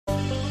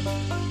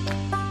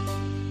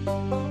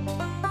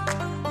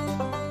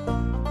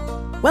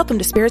Welcome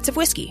to Spirits of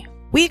Whiskey.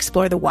 We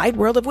explore the wide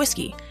world of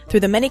whiskey through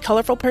the many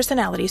colorful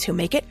personalities who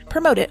make it,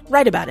 promote it,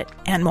 write about it,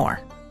 and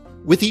more.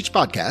 With each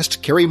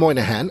podcast, Carrie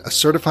Moynihan, a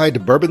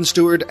certified bourbon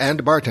steward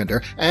and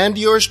bartender, and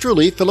yours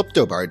truly, Philip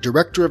Dobar,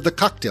 director of the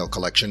Cocktail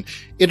Collection,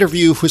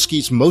 interview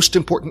whiskey's most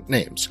important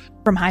names.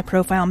 From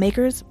high-profile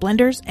makers,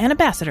 blenders, and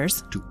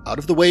ambassadors, to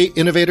out-of-the-way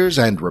innovators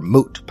and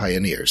remote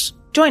pioneers.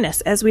 Join us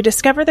as we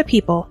discover the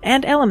people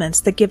and elements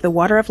that give the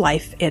water of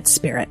life its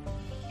spirit.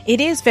 It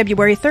is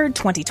February 3rd,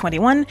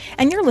 2021,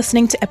 and you're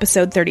listening to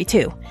episode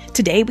 32.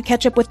 Today, we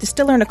catch up with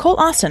distiller Nicole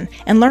Austin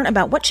and learn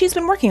about what she's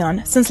been working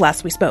on since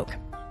last we spoke.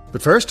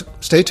 But first,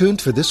 stay tuned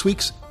for this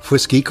week's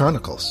Whiskey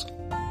Chronicles.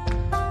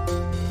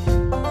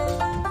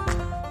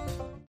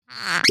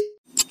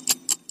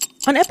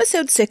 On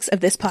episode 6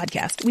 of this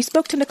podcast, we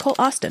spoke to Nicole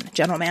Austin,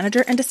 general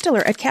manager and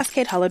distiller at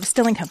Cascade Hollow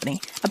Distilling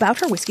Company, about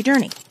her whiskey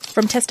journey.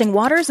 From testing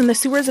waters in the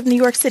sewers of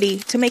New York City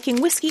to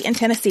making whiskey in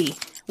Tennessee,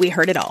 we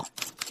heard it all.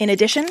 In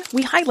addition,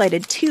 we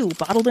highlighted 2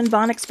 Bottled in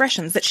Bond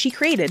expressions that she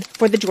created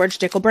for the George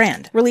Dickel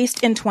brand,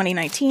 released in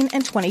 2019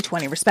 and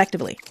 2020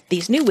 respectively.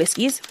 These new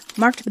whiskeys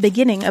marked the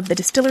beginning of the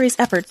distillery's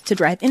efforts to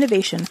drive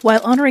innovation while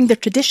honoring the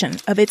tradition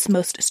of its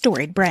most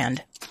storied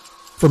brand.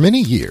 For many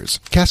years,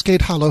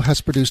 Cascade Hollow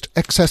has produced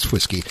excess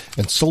whiskey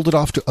and sold it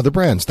off to other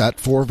brands that,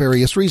 for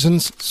various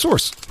reasons,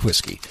 source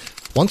whiskey.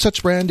 One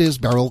such brand is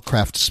Barrel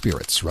Craft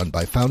Spirits, run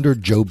by founder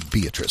Joe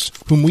Beatrice,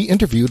 whom we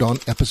interviewed on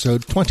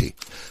episode 20.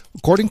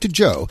 According to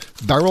Joe,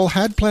 Barrel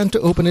had planned to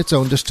open its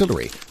own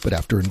distillery, but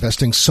after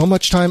investing so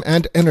much time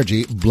and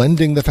energy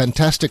blending the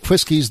fantastic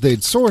whiskeys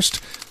they'd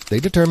sourced, they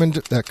determined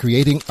that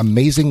creating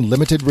amazing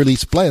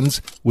limited-release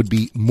blends would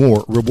be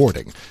more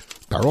rewarding.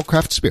 Barrel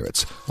Craft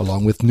Spirits,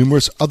 along with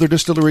numerous other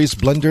distilleries,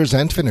 blenders,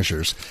 and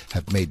finishers,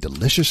 have made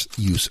delicious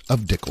use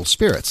of Dickel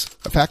spirits,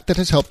 a fact that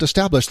has helped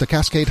establish the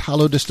Cascade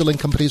Hollow Distilling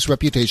Company's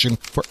reputation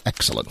for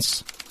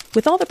excellence.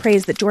 With all the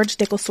praise that George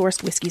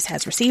Dickel-sourced whiskeys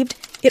has received,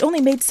 it only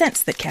made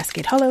sense that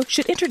Cascade Hollow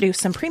should introduce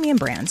some premium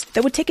brands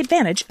that would take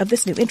advantage of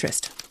this new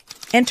interest.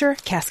 Enter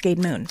Cascade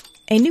Moon,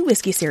 a new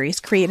whiskey series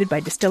created by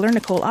distiller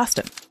Nicole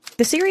Austin.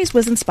 The series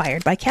was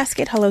inspired by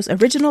Cascade Hollow's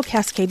original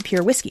Cascade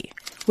Pure whiskey,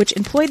 which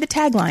employed the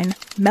tagline,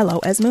 Mellow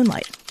as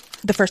Moonlight.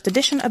 The first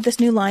edition of this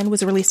new line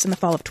was released in the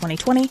fall of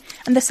 2020,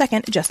 and the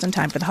second just in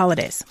time for the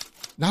holidays.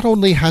 Not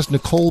only has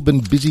Nicole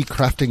been busy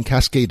crafting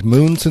Cascade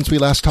Moon since we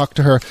last talked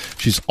to her,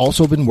 she's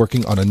also been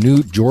working on a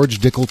new George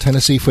Dickel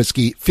Tennessee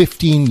whiskey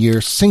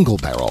 15-year single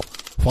barrel.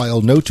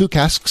 While no 2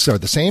 casks are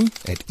the same,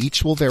 and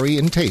each will vary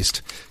in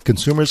taste,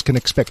 consumers can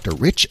expect a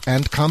rich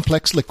and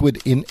complex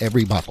liquid in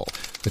every bottle.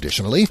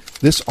 Additionally,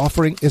 this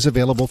offering is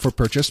available for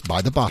purchase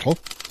by the bottle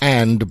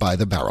and by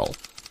the barrel.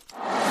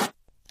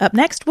 Up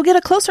next, we'll get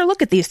a closer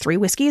look at these 3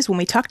 whiskeys when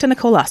we talk to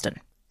Nicole Austin.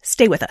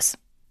 Stay with us.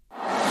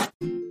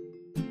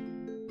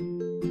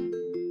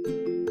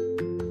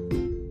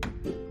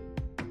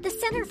 The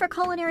Center for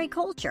Culinary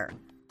Culture,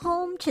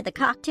 home to the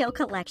Cocktail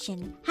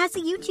Collection, has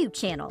a YouTube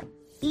channel,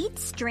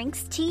 Eats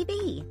Drinks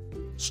TV.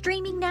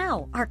 Streaming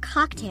now are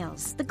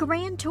Cocktails, The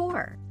Grand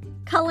Tour,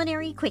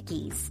 Culinary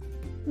Quickies,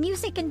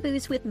 Music and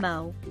Booze with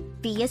Mo,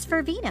 V is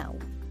for Vino,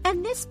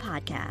 and this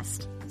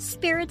podcast,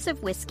 Spirits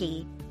of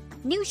Whiskey.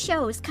 New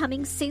shows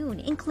coming soon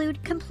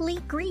include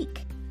Complete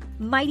Greek,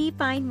 Mighty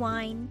Fine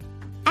Wine,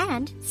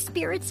 and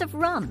Spirits of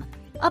Rum,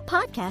 a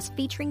podcast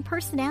featuring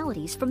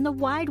personalities from the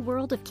wide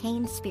world of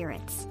cane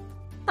spirits.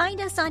 Find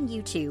us on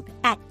YouTube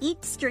at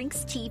Eats Drinks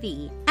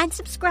TV and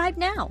subscribe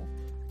now.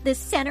 The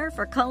Center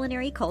for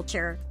Culinary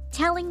Culture,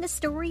 telling the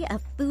story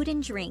of food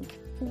and drink,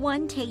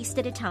 one taste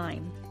at a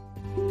time.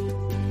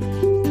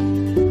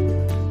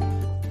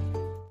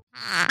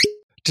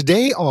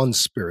 Today on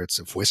Spirits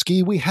of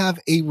Whiskey, we have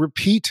a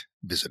repeat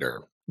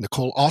visitor.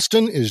 Nicole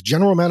Austin is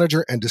general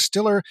manager and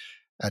distiller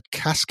at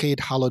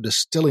Cascade Hollow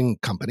Distilling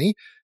Company,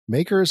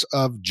 makers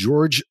of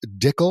George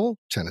Dickel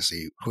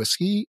Tennessee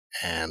whiskey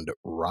and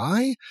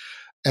rye,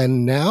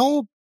 and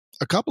now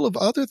a couple of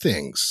other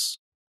things.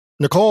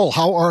 Nicole,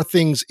 how are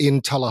things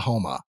in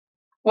Tullahoma?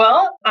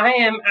 Well, I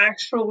am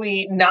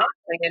actually not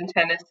in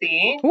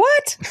Tennessee.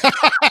 What?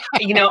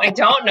 I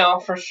don't know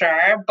for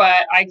sure,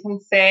 but I can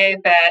say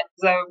that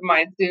as of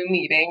my Zoom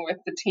meeting with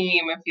the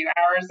team a few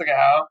hours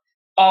ago,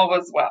 all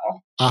was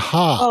well.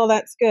 Aha. Oh,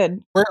 that's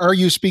good. Where are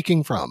you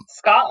speaking from?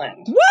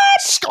 Scotland.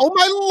 What? Oh,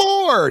 my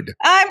Lord.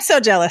 I'm so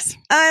jealous.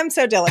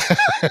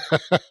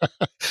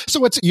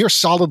 So you're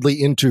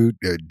solidly into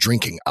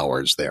drinking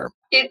hours there.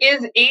 It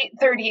is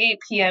 8:38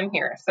 p.m.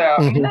 here, so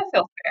I mean, that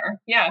feels fair.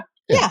 Yeah.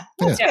 Yeah,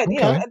 that's good.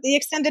 Okay. The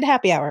extended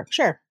happy hour.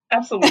 Sure.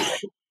 Absolutely.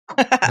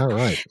 All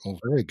right. Well,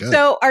 very good.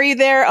 So are you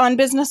there on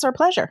business or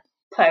pleasure?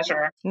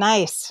 Pleasure.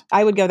 Nice.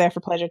 I would go there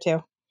for pleasure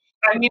too.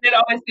 I mean, it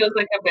always feels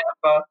like a bit of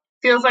both.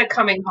 Feels like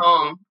coming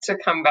home to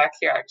come back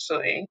here,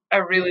 actually.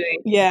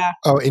 Yeah.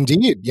 Oh,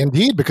 indeed,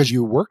 because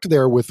you worked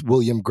there with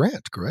William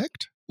Grant,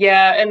 correct?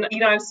 Yeah, and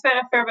I've spent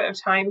a fair bit of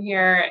time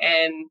here,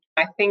 and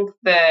I think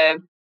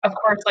of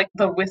course, like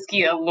the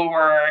whiskey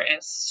allure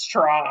is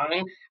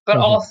strong, but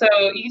also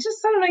you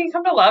just, I don't know, you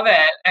come to love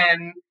it,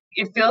 and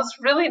it feels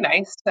really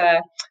nice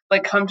to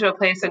like come to a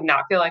place and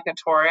not feel like a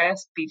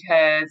tourist,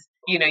 because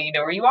you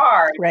know where you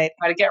are, Right.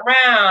 how to get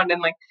around.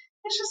 And like,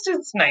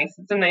 it's nice.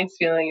 It's a nice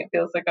feeling. It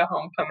feels like a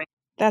homecoming.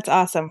 That's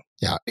awesome.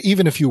 Yeah.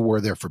 Even if you were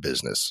there for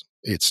business,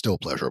 it's still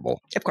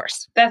pleasurable. Of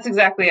course. That's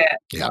exactly it.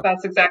 Yeah.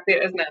 That's exactly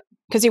it, isn't it?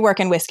 Because you work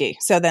in whiskey.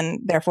 So then,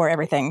 therefore,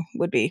 everything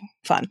would be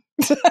fun.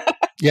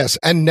 Yes.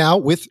 And now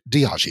with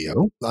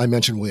Diageo, I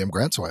mentioned William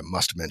Grant, so I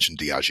must mention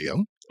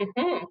Diageo,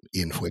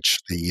 in which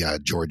the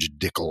George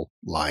Dickel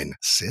line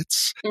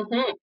sits.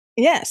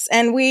 Yes.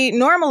 And we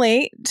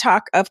normally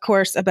talk, of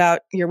course,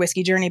 about your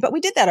whiskey journey, but we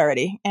did that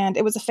already. And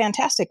it was a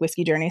fantastic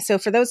whiskey journey. So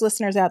for those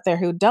listeners out there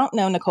who don't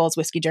know Nicole's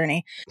whiskey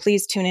journey,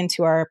 please tune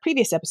into our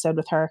previous episode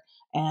with her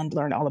and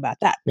learn all about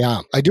that.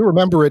 Yeah. I do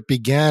remember it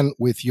began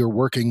with your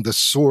working the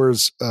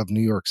sewers of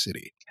New York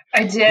City.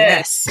 I did.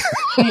 Yes.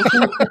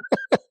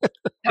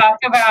 Talk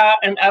about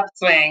an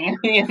upswing,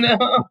 you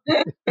know?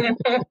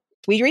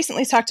 We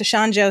recently talked to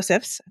Sean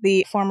Josephs,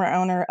 the former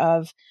owner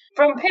of...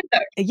 From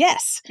Pinhook.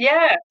 Yes.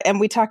 Yeah. And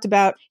we talked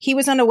about, he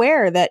was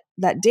unaware that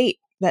that date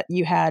that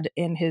you had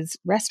in his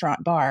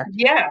restaurant bar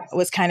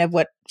was kind of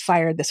what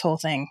fired this whole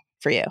thing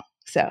for you.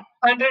 So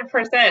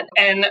 100%.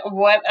 And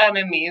what an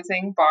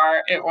amazing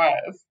bar it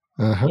was.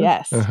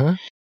 Yes.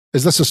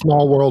 Is this a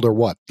small world or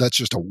what? That's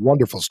just a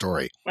wonderful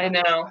story. I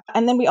know.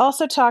 And then we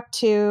also talked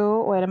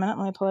to, wait a minute,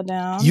 let me pull it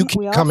down. You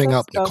keep coming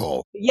up,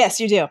 Nicole. Yes,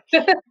 you do.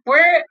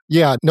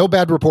 Yeah, no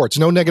bad reports,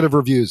 no negative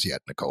reviews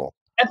yet, Nicole.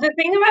 The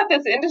thing about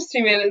this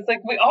industry, man, is like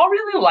we all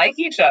really like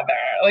each other,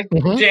 like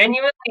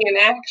genuinely and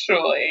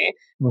actually,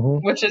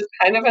 which is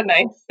kind of a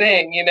nice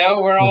thing, you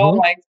know? We're all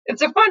like,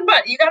 it's a fun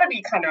bunch. You got to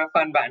be kind of a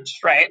fun bunch,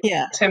 right?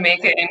 Yeah. To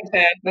make it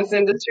into this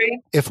industry.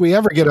 If we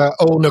ever get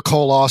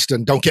Nicole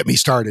Austin, don't get me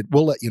started,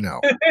 we'll let you know.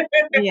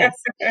 Yes.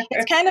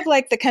 It's kind of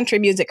like the country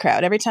music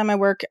crowd. Every time I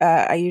work,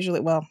 I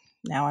usually,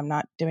 now I'm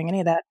not doing any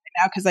of that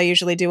now because I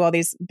usually do all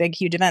these big,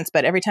 huge events.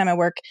 But every time I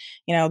work,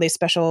 these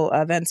special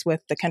events with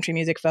the country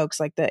music folks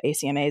like the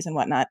ACMAs and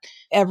whatnot,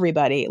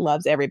 everybody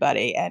loves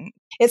everybody. And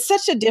it's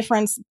such a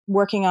difference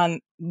working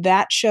on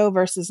that show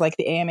versus like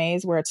the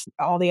AMAs where it's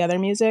all the other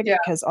music,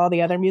 because all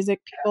the other music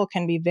people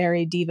can be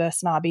very diva,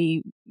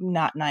 snobby,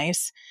 not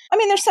nice. I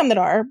mean, there's some that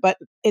are, but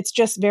it's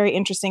just very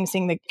interesting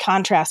seeing the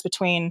contrast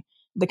between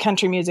the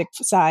country music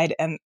side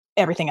and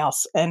everything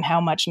else and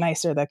how much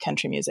nicer the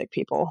country music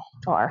people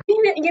are.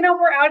 You know,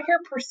 we're out here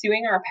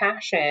pursuing our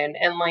passion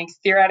and like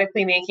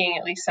theoretically making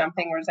at least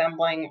something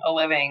resembling a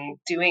living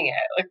doing it.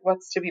 Like,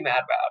 what's to be mad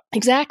about?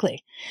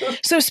 Exactly.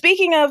 So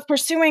speaking of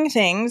pursuing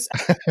things,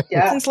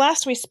 since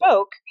last we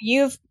spoke,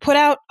 you've put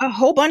out a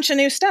whole bunch of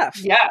new stuff.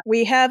 Yeah.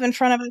 We have in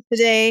front of us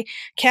today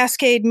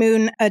Cascade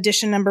Moon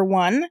Edition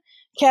 #1,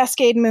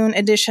 Cascade Moon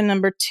Edition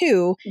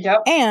 #2,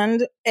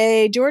 and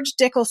a George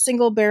Dickel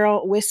single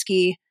barrel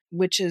whiskey,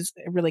 which is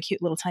a really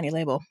cute little tiny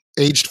label.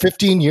 Aged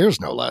 15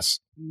 years, no less.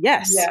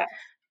 Yes. Yeah.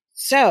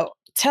 So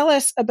tell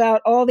us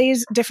about all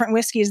these different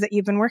whiskeys that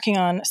you've been working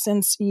on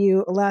since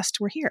you last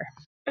were here.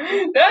 They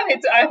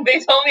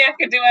told me I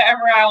could do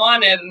whatever I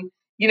wanted. And,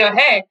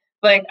 hey,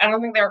 like, I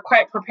don't think they were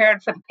quite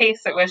prepared for the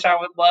pace at which I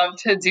would love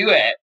to do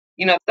it.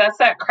 That's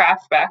that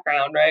craft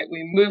background, right?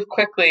 We move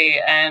quickly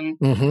and,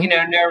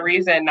 no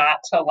reason not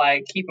to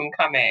like keep them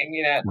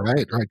coming,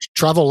 Right.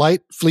 Travel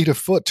light, fleet of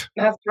foot.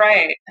 That's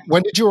right.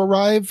 When did you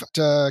arrive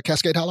at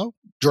Cascade Hollow,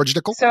 George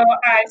Dickel? So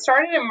I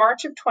started in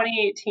March of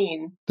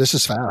 2018. This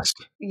is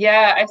fast.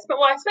 Yeah. I spent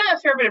a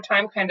fair bit of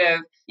time kind of,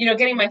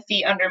 getting my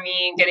feet under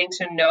me, getting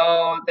to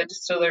know the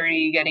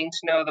distillery, getting to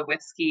know the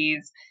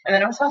whiskeys. And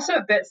then I was also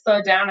a bit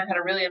slowed down. I had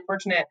a really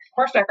unfortunate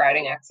horseback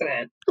riding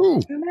accident.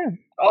 Ooh.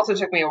 Also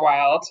took me a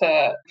while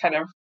to kind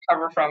of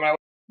recover from.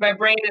 My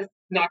brain is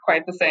not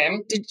quite the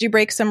same. Did you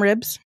break some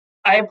ribs?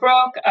 I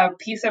broke a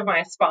piece of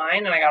my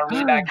spine and I got a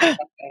really bad cut.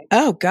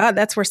 Oh, God,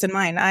 that's worse than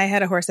mine. I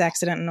had a horse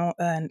accident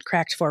and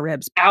cracked 4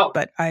 ribs. Ouch.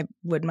 But I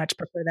would much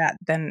prefer that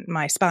than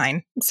my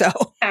spine. So,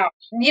 ouch.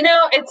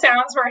 It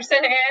sounds worse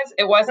than it is.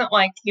 It wasn't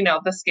like,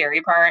 the scary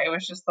part. It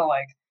was just the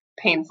like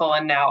painful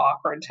and now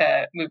awkward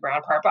to move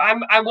around part. But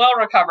I'm well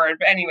recovered.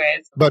 But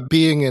anyways. But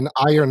being an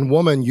iron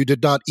woman, you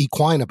did not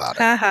equine about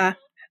it.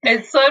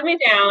 It slowed me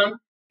down.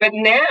 But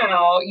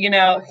now,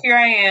 here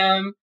I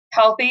am,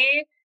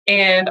 healthy.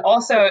 And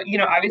also,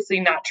 obviously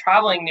not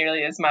traveling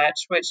nearly as much,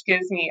 which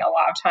gives me a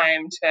lot of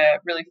time to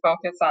really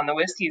focus on the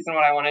whiskeys and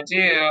what I want to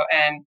do.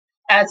 And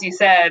as you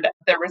said,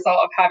 the result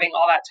of having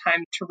all that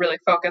time to really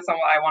focus on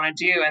what I want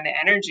to do and the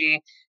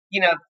energy,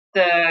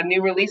 the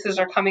new releases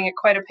are coming at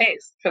quite a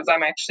pace because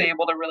I'm actually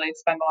able to really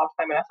spend a lot of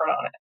time and effort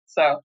on it.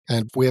 So,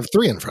 and we have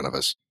 3 in front of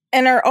us.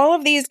 And are all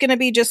of these going to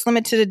be just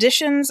limited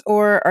editions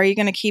or are you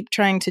going to keep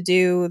trying to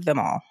do them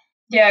all?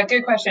 Yeah,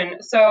 good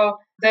question. So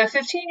The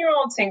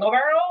 15-year-old single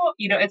barrel,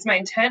 it's my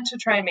intent to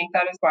try and make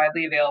that as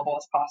widely available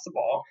as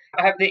possible.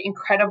 I have the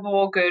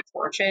incredible good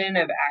fortune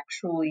of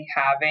actually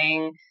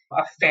having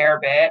a fair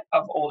bit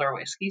of older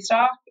whiskey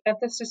stock at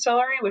this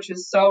distillery, which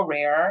is so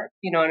rare,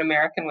 in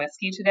American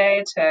whiskey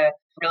today to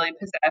really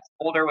possess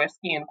older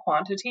whiskey in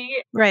quantity.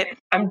 Right.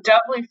 I'm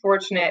doubly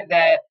fortunate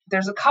that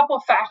there's a couple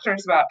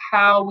factors about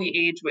how we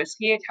age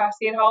whiskey at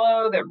Cascade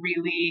Hollow that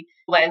really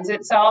lends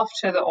itself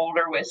to the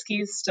older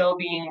whiskeys still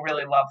being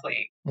really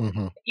lovely.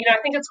 Mm-hmm. I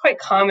think it's quite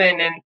common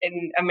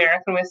in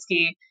American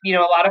whiskey. A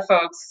lot of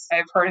folks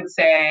I've heard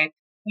say,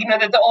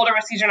 that the older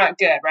whiskeys are not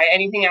good, right?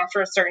 Anything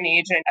after a certain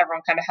age and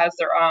everyone kind of has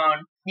their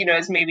own,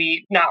 is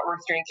maybe not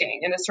worth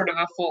drinking. And it's sort of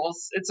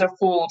it's a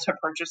fool to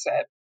purchase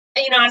it.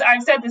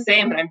 I've said the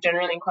same, and I'm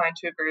generally inclined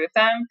to agree with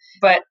them.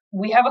 But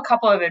we have a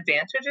couple of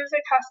advantages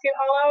at Cascade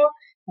Hollow.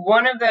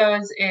 One of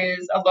those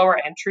is a lower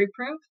entry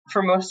proof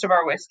for most of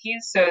our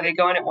whiskeys. So they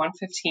go in at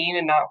 115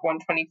 and not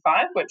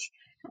 125, which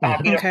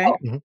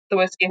the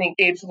whiskey, I think,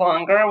 aged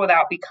longer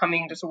without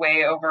becoming just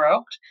way over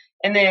oaked.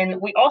 And then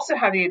we also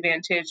have the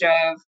advantage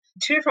of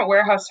 2 different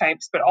warehouse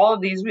types, but all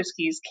of these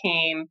whiskeys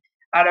came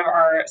out of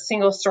our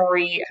single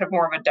story, kind of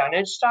more of a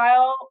dunnage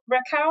style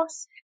rick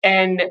house.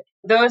 And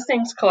those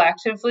things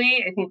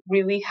collectively, I think,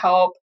 really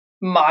help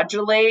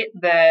modulate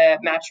the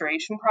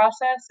maturation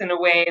process in a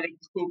way that you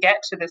can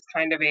get to this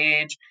kind of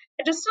age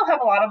and just still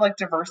have a lot of like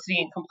diversity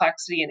and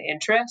complexity and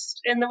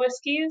interest in the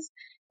whiskeys.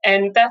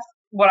 And that's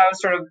what I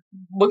was sort of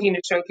looking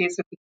to showcase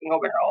with the single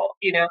barrel.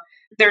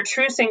 They're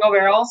true single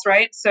barrels,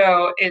 right?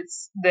 So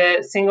it's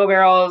the single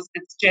barrels,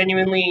 it's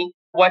genuinely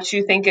what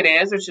you think it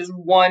is, which is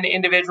one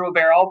individual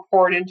barrel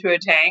poured into a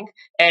tank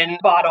and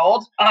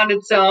bottled on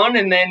its own.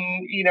 And then,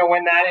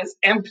 when that is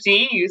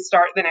empty, you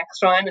start the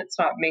next one. It's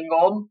not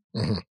mingled,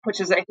 which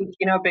is, I think,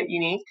 a bit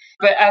unique.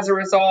 But as a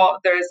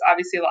result, there's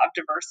obviously a lot of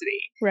diversity.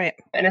 Right.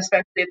 And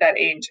especially at that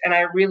age. And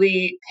I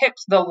really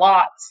picked the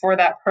lots for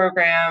that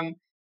program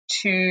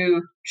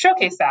to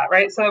showcase that,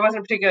 right? So there wasn't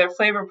a particular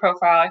flavor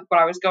profile.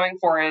 What I was going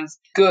for is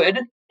good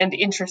and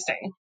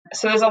interesting.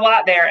 So there's a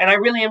lot there, and I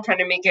really am trying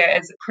to make it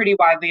as pretty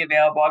widely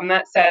available. And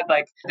that said,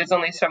 there's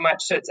only so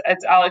much it's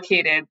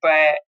allocated,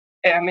 but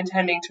I'm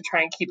intending to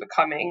try and keep it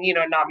coming,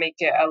 not make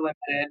it a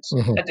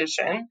limited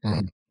edition.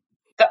 Mm-hmm.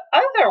 The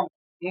other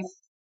ones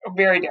are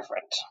very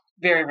different,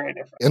 very, very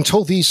different.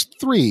 Until these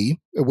 3,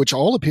 which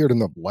all appeared in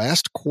the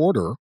last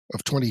quarter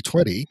of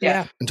 2020,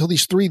 until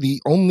these 3,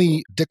 the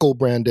only Dickel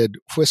branded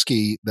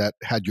whiskey that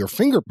had your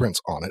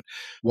fingerprints on it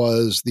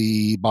was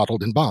the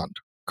Bottled in Bond,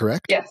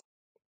 correct? Yes,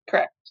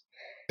 correct.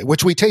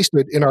 Which we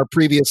tasted in our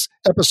previous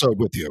episode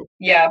with you.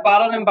 Yeah,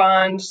 Bottled in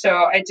Bond.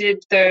 So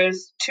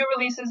there's 2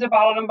 releases of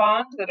Bottled in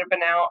Bond that have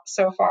been out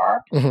so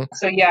far. Mm-hmm.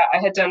 So yeah, I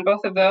had done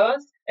both of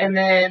those. And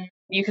then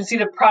you can see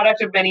the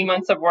product of many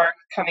months of work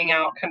coming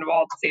out kind of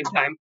all at the same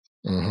time.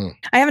 Mm-hmm.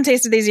 I haven't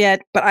tasted these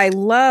yet, but I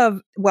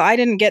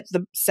didn't get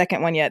the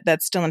second one yet.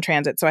 That's still in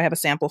transit. So I have a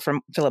sample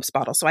from Philip's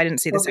bottle. So I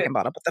didn't see the second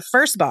bottle, but the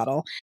first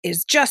bottle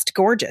is just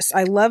gorgeous.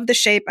 I love the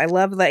shape. I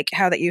love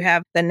how that you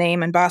have the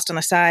name embossed on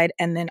the side.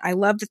 And then I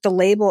love that the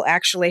label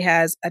actually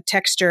has a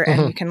texture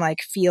and you can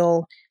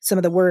feel some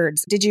of the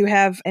words. Did you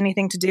have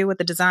anything to do with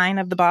the design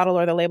of the bottle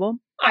or the label?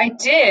 I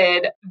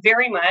did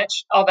very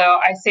much, although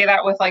I say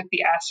that with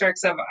the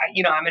asterisks of,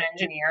 I'm an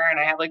engineer and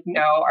I have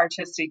no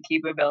artistic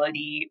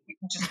capability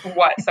just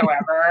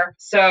whatsoever.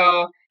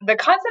 So the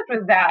concept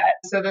was that,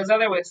 so those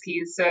other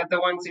whiskeys, so the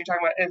ones you're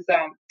talking about is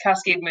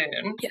Cascade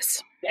Moon.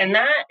 Yes. And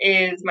that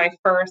is my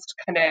first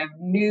kind of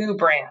new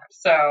brand.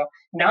 So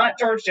not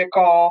George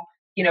Dickel,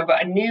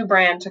 but a new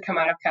brand to come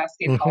out of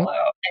Cascade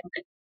Hollow.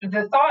 And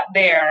the thought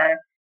there,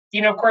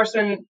 of course,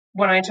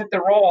 when I took the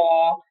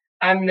role,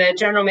 I'm the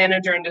general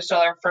manager and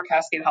distiller for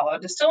Cascade Hollow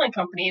Distilling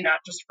Company, not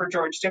just for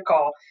George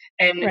Dickel.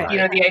 And,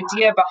 the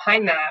idea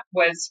behind that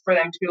was for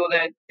them to be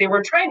able they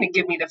were trying to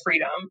give me the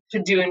freedom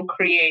to do and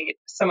create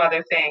some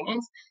other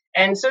things.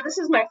 And so this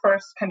is my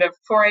first kind of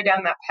foray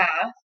down that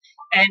path.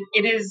 And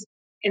it is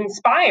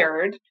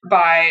inspired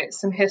by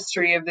some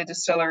history of the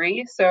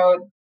distillery.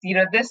 So,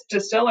 this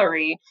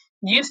distillery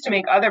used to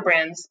make other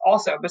brands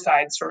also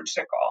besides George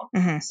Dickel.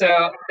 Mm-hmm.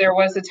 So there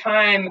was a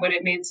time when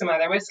it made some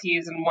other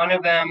whiskeys, and one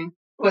of them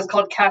was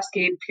called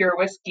Cascade Pure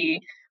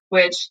Whiskey,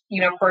 which,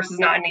 of course, is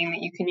not a name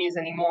that you can use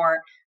anymore.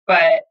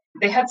 But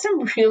they had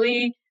some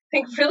really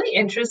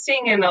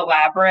interesting and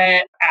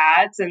elaborate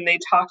ads, and they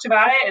talked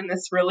about it in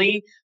this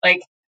really,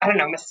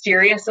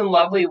 mysterious and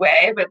lovely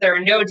way. But there are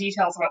no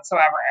details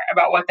whatsoever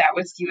about what that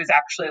whiskey was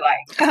actually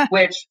like,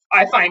 which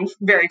I find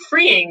very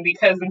freeing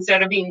because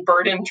instead of being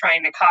burdened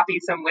trying to copy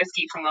some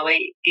whiskey from the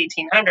late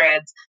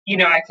 1800s,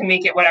 I can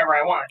make it whatever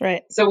I want.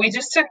 Right. So we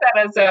just took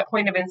that as a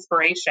point of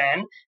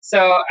inspiration.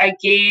 So I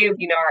gave,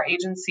 our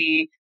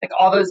agency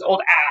all those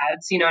old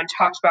ads, and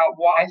talked about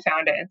why I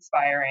found it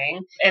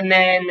inspiring, and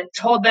then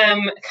told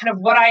them kind of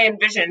what I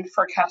envisioned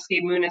for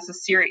Cascade Moon as a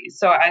series.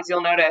 So as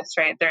you'll notice,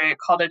 right, they're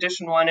called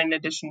Edition 1 and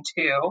Edition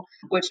 2,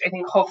 which I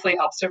think hopefully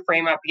helps to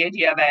frame up the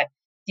idea that,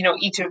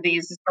 each of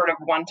these is sort of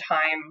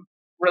one-time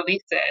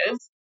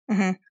releases,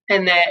 and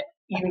that,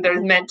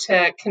 they're meant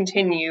to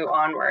continue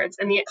onwards.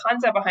 And the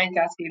concept behind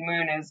Cascade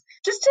Moon is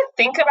just to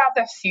think about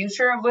the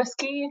future of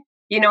whiskey,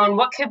 and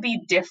what could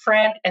be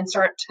different and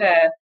start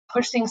to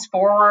push things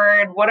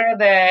forward. What are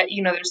the,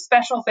 there's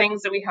special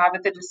things that we have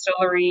at the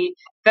distillery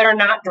that are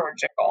not George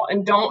Dickel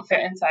and don't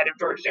fit inside of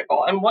George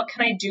Dickel. And what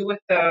can I do with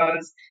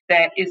those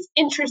that is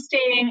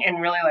interesting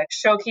and really like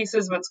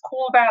showcases what's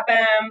cool about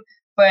them,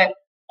 but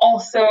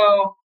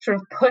also sort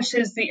of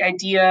pushes the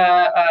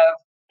idea of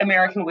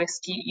American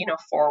whiskey,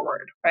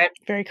 forward, right?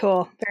 Very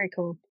cool. Very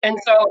cool. And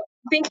so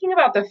thinking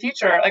about the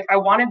future, like I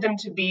wanted them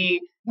to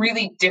be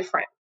really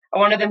different. I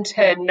wanted them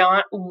to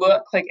not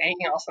look like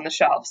anything else on the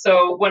shelf.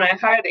 So when I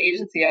hired the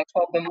agency, I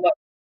told them, look,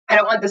 I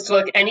don't want this to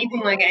look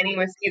anything like any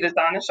whiskey that's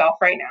on the shelf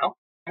right now.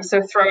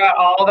 So throw out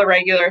all the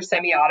regular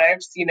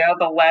semiotics,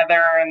 the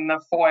leather and the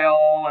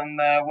foil and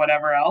the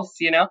whatever else,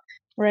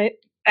 Right.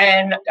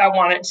 And I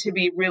want it to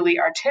be really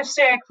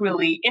artistic,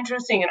 really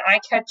interesting and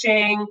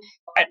eye-catching.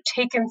 I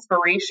take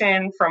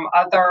inspiration from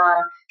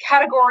other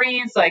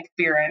categories like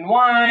beer and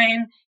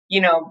wine,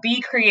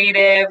 be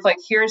creative. Like,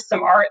 here's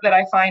some art that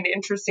I find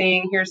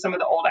interesting. Here's some of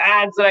the old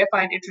ads that I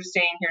find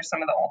interesting. Here's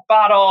some of the old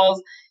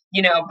bottles,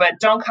 but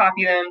don't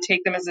copy them.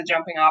 Take them as a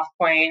jumping off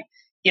point,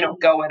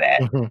 go with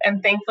it. Mm-hmm.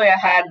 And thankfully I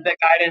had the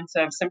guidance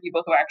of some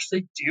people who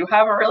actually do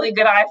have a really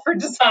good eye for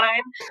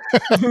design,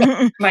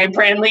 my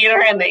brand leader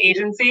and the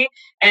agency.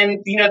 And,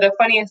 the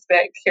funniest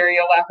bit, Carrie,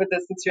 you'll laugh at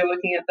this since you're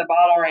looking at the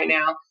bottle right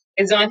now,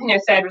 is the only thing I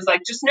said was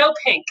like, just no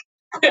pink.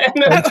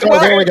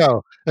 There we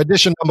go.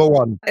 Edition number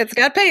 1. It's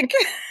got pink.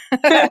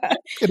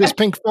 It is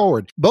pink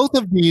forward. Both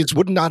of these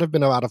would not have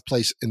been out of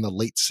place in the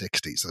late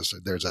 60s.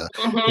 There's a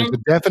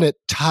definite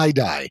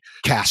tie-dye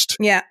cast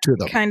to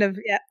them. Kind of,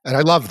 yeah. And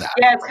I love that.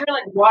 Yeah, it's kind of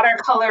like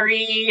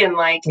watercolory and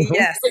like,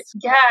 yes.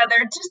 Yeah,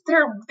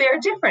 they're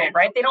different,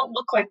 right? They don't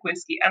look like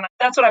whiskey. And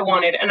that's what I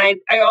wanted. And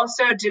I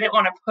also didn't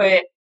want to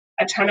put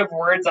a ton of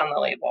words on the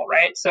label,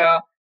 right? So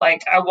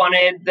like I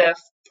wanted the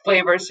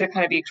flavors to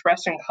kind of be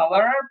expressed in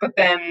color, but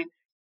then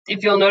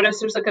if you'll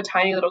notice, there's like a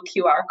tiny little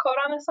QR code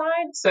on the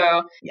side.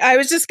 So I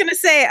was just going to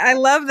say, I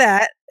love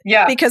that.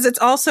 Yeah. Because it's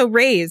also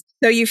raised.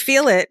 So you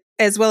feel it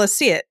as well as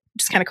see it.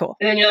 It's kind of cool.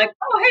 And then you're like,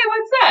 oh, hey,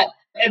 what's that?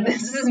 And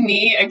this is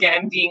me,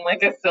 again, being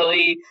like a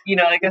silly,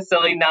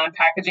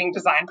 non-packaging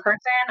design person.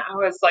 I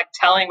was like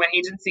telling my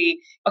agency,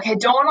 okay,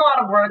 don't want a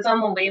lot of words on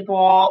the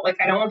label. Like,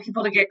 I don't want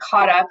people to get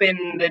caught up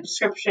in the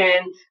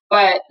description.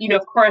 But,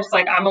 of course,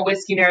 like I'm a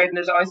whiskey nerd and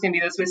there's always going to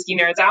be those whiskey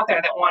nerds out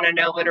there that want to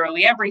know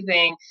literally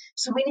everything.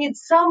 So we need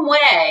some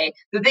way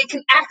that they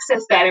can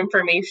access that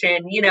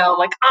information,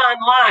 like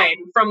online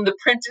from the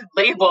printed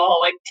label.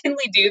 Like, can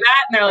we do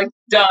that? And they're like,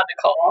 duh,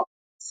 Nicole.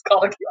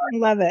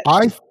 Love it.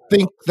 I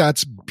think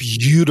that's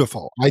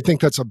beautiful. I think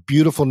that's a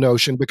beautiful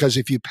notion because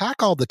if you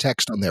pack all the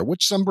text on there,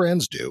 which some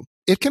brands do,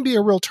 it can be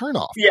a real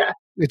turnoff. Yeah.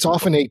 It's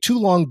often a too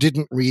long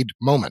didn't read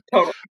moment.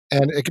 Totally.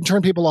 And it can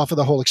turn people off of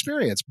the whole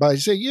experience. But I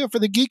say, for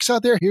the geeks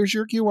out there, here's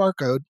your QR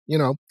code,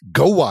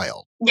 go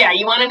wild. Yeah,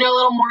 you want to know a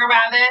little more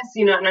about this,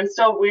 and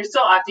we're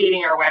still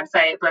updating our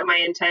website, but my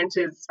intent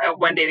is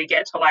one day to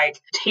get to like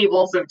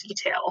tables of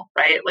detail,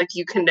 right? Like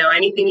you can know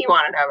anything you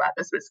want to know about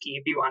this whiskey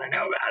if you want to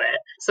know about it.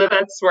 So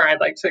that's where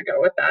I'd like to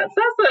go with that.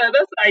 So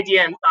that's the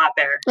idea and thought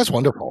there. That's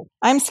wonderful.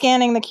 I'm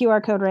scanning the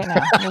QR code right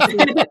now.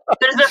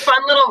 There's a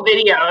fun little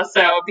video,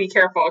 so be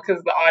careful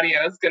because the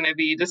audio is going to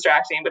be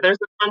distracting, but there's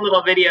a fun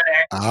little video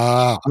there.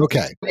 Ah,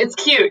 okay. It's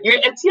cute.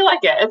 You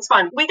like it. It's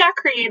fun. We got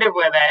creative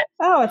with it.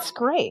 Oh, it's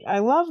great. I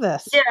love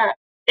this. Yeah.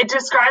 It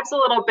describes a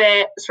little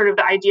bit sort of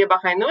the idea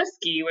behind the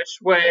whiskey, which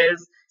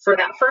was for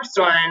that first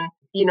one,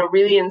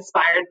 really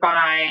inspired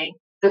by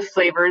the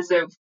flavors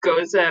of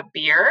Goza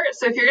beer.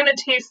 So if you're going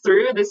to taste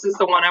through, this is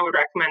the one I would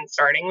recommend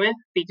starting with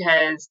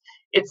because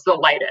it's the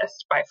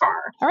lightest by far.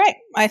 All right.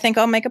 I think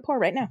I'll make a pour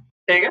right now.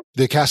 There you go.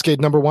 The Cascade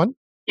number 1?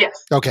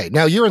 Yes. Okay.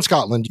 Now you're in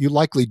Scotland. You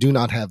likely do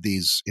not have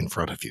these in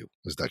front of you.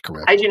 Is that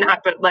correct? I do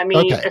not, but let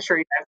me assure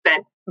you I've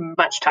spent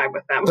much time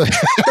with them.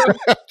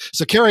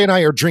 So Carrie and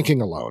I are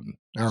drinking alone.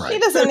 All right. She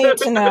doesn't need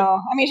to know.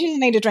 I mean, she doesn't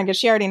need to drink it.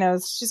 She already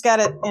knows. She's got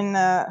it in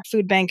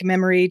food bank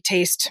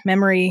taste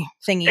memory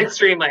thingy.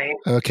 Extremely.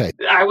 Okay.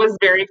 I was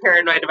very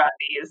paranoid about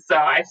these, so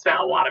I spent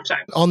a lot of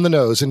time. On the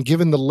nose, and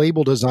given the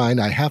label design,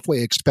 I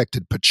halfway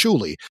expected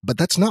patchouli, but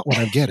that's not what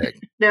I'm getting.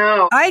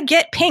 No. I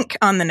get pink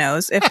on the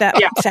nose, if that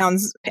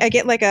sounds... I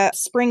get like a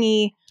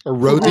springy... A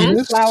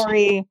rosiness?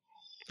 Flowery...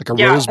 Like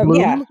a rose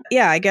bloom?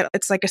 Yeah, I get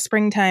it's like a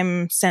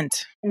springtime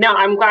scent. No,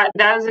 I'm glad.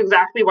 That is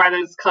exactly why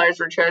those colors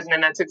were chosen,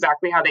 and that's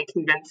exactly how they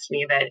convinced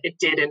me that it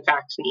did, in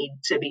fact, need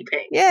to be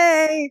pink.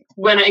 Yay!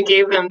 When I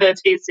gave them the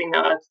tasting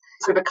notes,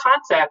 so the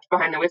concept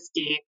behind the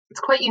whiskey,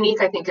 it's quite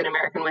unique, I think, in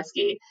American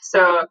whiskey.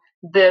 So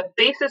the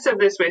basis of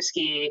this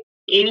whiskey,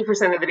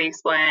 80% of the base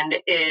blend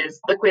is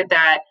liquid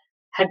that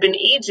had been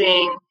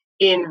aging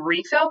in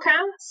refill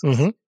casks.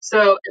 Mm-hmm.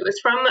 So it was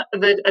from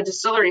a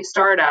distillery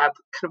startup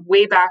kind of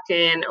way back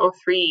in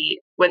 2003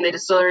 when the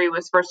distillery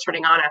was first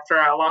turning on after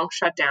a long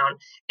shutdown,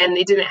 and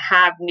they didn't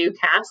have new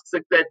casks.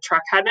 Like the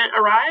truck hadn't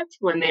arrived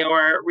when they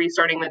were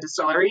restarting the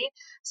distillery.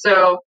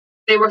 So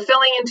they were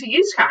filling into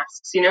used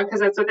casks,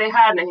 because that's what they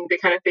had. And I think they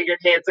kind of figured,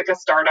 hey, it's like a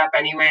startup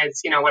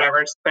anyways,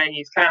 whatever, just put in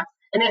used casks.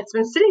 And it's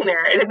been sitting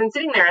there. It had been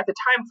sitting there at the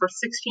time for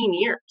 16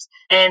 years.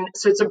 And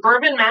so it's a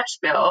bourbon mash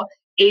bill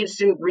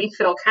aged in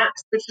refill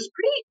casks, which is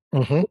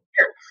pretty weird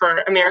for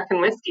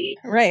American whiskey.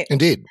 Right.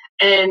 Indeed.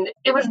 And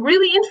it was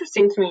really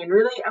interesting to me. And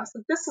really, I was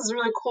like, this is a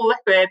really cool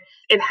liquid.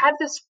 It had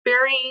this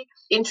very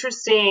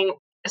interesting,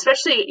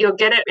 especially you'll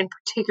get it in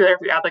particular if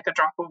you add like a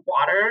drop of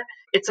water.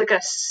 It's like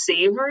a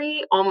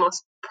savory,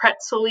 almost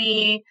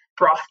pretzel-y,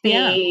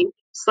 brothy,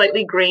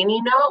 slightly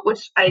grainy note,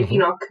 which I,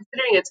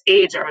 considering its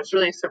age, I was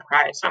really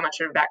surprised how much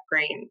of that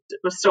grain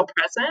was still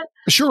present.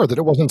 Sure, that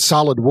it wasn't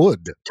solid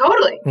wood.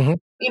 Totally.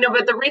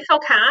 But the refill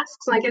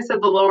casks, like I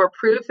said, the lower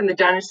proof in the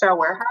Danish style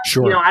warehouse,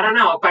 I don't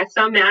know, by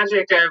some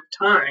magic of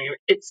time,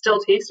 it still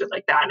tasted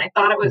like that. And I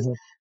thought it was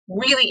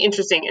really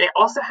interesting. And it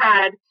also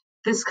had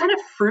this kind of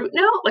fruit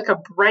note, like a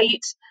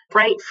bright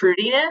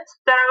fruitiness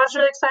that I was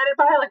really excited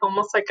by, like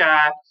almost like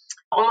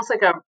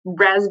a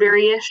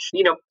raspberry-ish,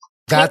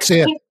 That's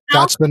it.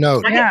 That's the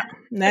note. Yeah,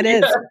 that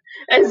is.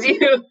 as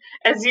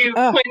you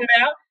pointed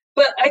out.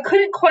 But I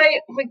couldn't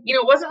quite,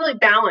 it wasn't really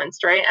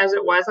balanced, right, as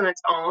it was on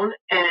its own.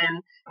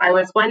 And I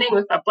was blending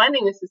with a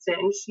blending assistant,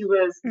 and she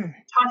was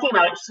talking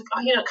about it. She's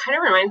like, it kind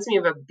of reminds me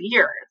of a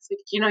beer. It's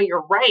like,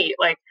 you're right.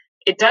 Like,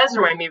 it does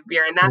remind me of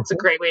beer. And that's a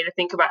great way to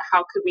think about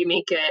how could we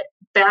make it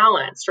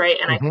balanced, right?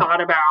 And I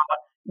thought about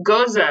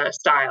Goza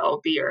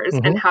style beers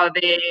and how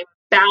they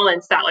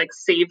balance that like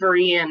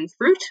savory and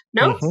fruit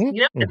notes, and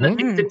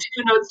the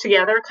two notes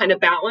together kind of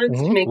balance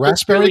to make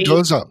raspberry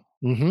Goza.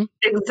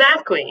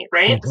 Exactly,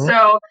 right?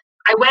 So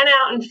I went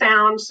out and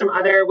found some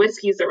other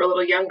whiskeys that were a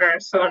little younger.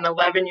 So an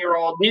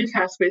 11-year-old new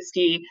cask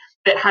whiskey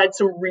that had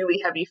some really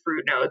heavy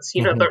fruit notes,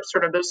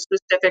 sort of those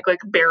specific like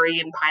berry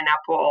and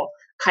pineapple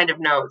kind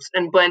of notes,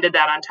 and blended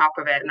that on top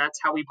of it. And that's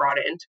how we brought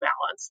it into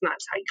balance. And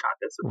that's how you got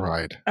this.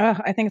 Right.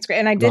 Oh, I think it's great.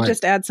 And I did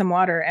just add some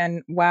water,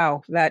 and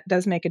wow, that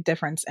does make a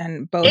difference.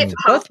 And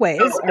both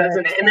ways.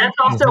 Doesn't it? And that's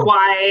also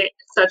why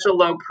it's such a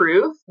low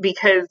proof,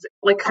 because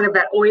like kind of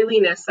that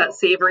oiliness, that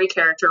savory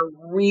character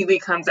really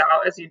comes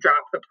out as you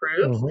drop the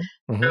proof.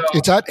 So,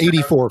 it's at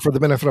 84 for the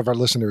benefit of our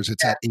listeners.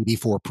 It's at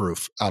 84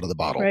 proof out of the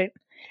bottle. Right.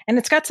 And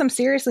it's got some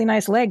seriously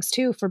nice legs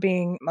too for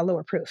being a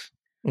lower proof.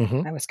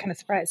 I was kind of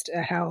surprised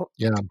at how.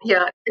 Yeah,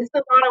 it's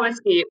a lot of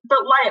whiskey, but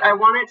light. I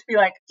want it to be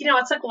like,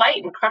 it's like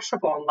light and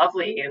crushable and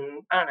lovely,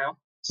 and I don't know,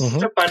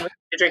 just a fun whiskey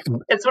to drink.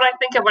 It's what I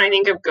think of when I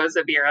think of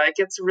Goza beer. Like,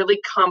 it's really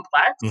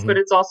complex, but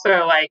it's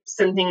also like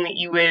something that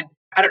you would,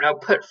 I don't know,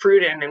 put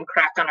fruit in and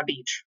crack on a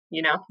beach.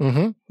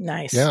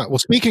 Nice. Yeah. Well,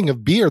 speaking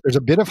of beer, there's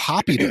a bit of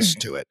hoppiness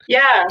to it.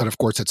 Yeah. But of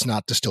course, it's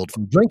not distilled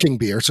from drinking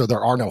beer, so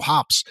there are no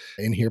hops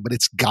in here, but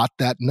it's got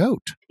that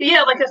note.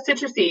 Yeah, like a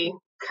citrusy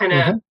kind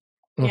of.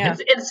 Yeah.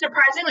 It's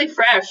surprisingly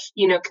fresh,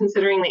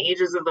 considering the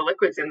ages of the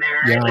liquids in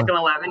there. Yeah. Like an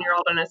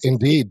 11-year-old on a 16.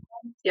 Indeed.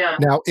 Yeah.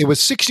 Now, it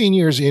was 16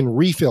 years in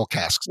refill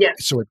casks, yes.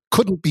 So it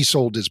couldn't be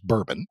sold as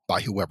bourbon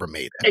by whoever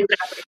made it.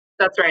 Exactly.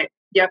 That's right.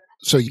 Yep.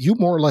 So you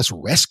more or less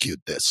rescued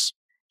this.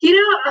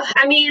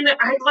 I mean,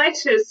 I'd like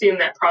to assume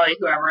that probably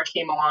whoever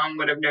came along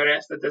would have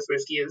noticed that this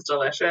whiskey is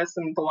delicious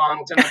and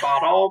belongs in a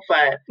bottle,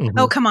 but...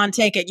 Oh, come on,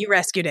 take it. You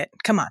rescued it.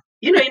 Come on.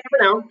 You never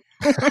know.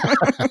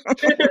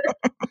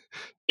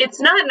 It's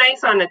not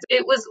nice on its...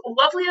 It was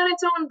lovely on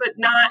its own, but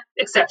not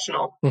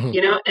exceptional,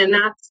 And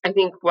that's, I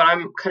think, what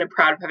I'm kind of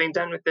proud of having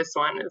done with this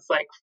one is,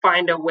 like,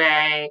 find a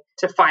way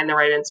to find the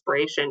right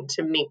inspiration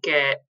to make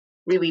it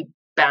really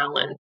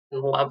balanced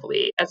and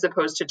lovely, as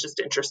opposed to just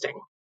interesting,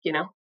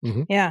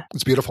 Yeah.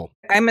 It's beautiful.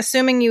 I'm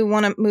assuming you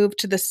want to move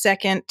to the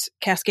second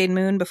Cascade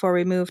Moon before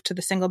we move to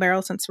the single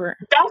barrel, since we're...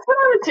 That's what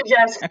I would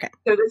suggest. Okay.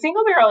 So the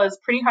single barrel is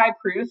pretty high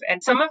proof,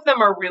 and some of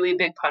them are really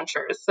big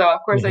punchers. So, of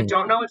course, I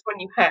don't know which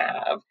one you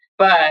have,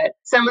 but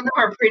some of them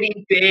are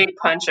pretty big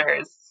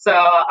punchers. So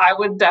I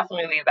would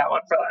definitely leave that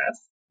one for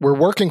last. We're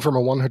working from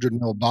a 100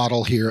 ml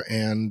bottle here,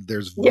 and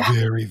there's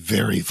very,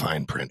 very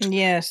fine print.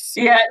 Yes.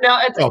 Yeah, no,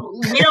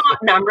 we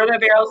don't number the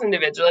barrels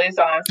individually,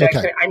 so honestly,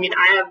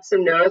 I have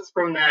some notes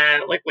from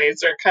the like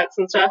laser cuts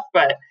and stuff,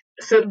 but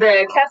so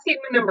the Cascade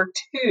Moon number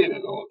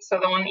 2, so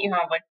the one that you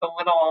have like the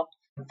little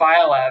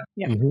vial of,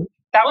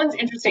 that one's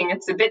interesting.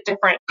 It's a bit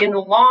different in the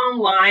long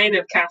line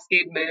of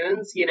Cascade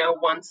Moons,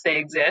 once they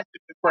exist,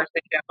 which of course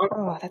they don't.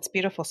 Oh, that's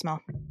beautiful smell.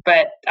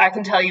 But I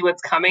can tell you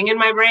what's coming in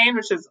my brain,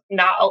 which is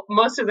not,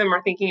 most of them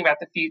are thinking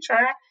about the future.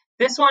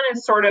 This one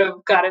has sort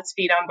of got its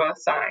feet on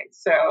both sides.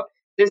 So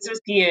this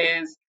whiskey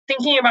is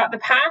thinking about the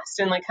past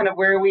and like kind of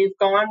where we've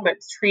gone, but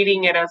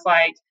treating it as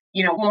like,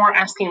 more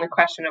asking the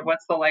question of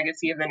what's the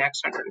legacy of the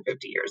next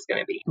 150 years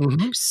going to be.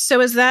 So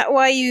is that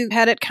why you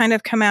had it kind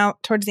of come out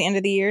towards the end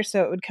of the year?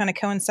 So it would kind of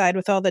coincide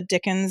with all the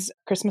Dickens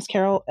Christmas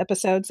Carol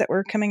episodes that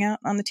were coming out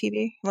on the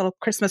TV? A little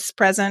Christmas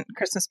present,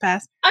 Christmas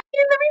past? I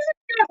mean, the reason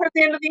at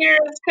the end of the year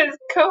is because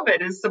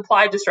COVID is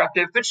supply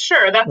disruptive, but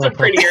sure, that's a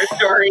prettier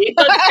story.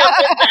 Let's go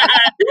with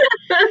that.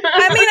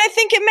 I mean, I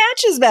think it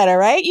matches better,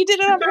 right? You did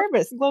it on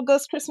purpose. A little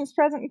ghost Christmas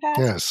present and past.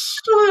 Yes.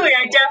 Absolutely.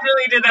 I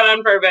definitely did that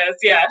on purpose.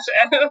 Yeah.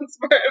 That's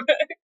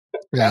perfect.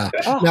 Yeah.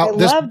 Oh, Now, I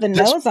love the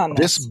nose on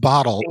this this.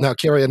 bottle. Now,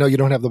 Carrie, I know you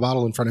don't have the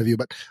bottle in front of you,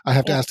 but I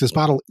have to ask, this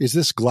bottle, is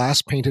this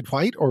glass painted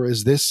white or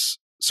is this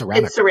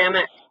ceramic? It's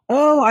ceramic.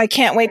 Oh, I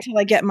can't wait till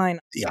I get mine.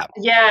 Yeah.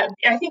 Yeah,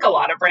 I think a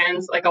lot of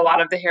brands, like a lot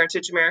of the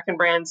Heritage American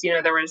brands,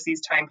 there was these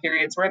time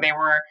periods where they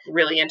were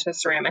really into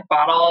ceramic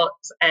bottles,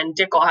 and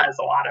Dickel has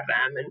a lot of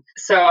them. And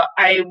so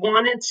I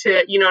wanted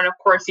to, and of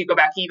course you go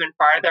back even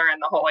farther and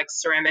the whole like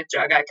ceramic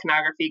jug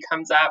iconography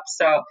comes up.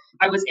 So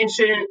I was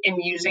interested in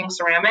using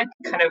ceramic,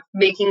 kind of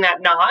making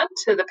that nod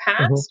to the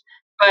past,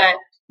 but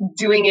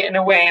doing it in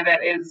a way that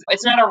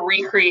it's not a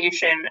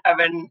recreation of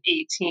an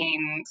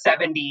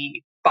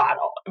 1870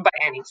 bottle by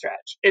any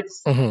stretch.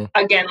 It's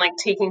again like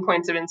taking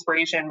points of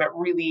inspiration, but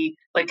really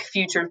like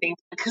future things.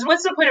 Because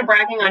what's the point of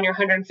bragging on your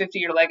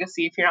 150-year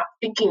legacy if you're not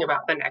thinking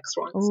about the next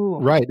ones? Ooh.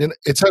 Right. And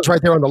it says right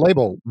there on the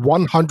label,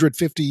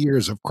 150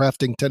 years of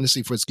crafting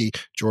Tennessee whiskey,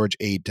 George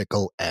A.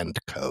 Dickel and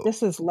Co.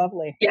 This is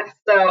lovely. Yeah,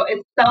 so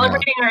it's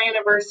celebrating our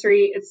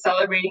anniversary. It's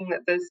celebrating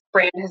that this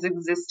brand has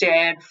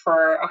existed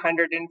for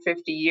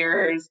 150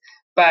 years,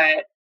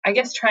 but I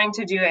guess trying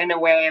to do it in a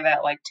way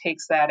that like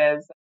takes that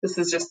as this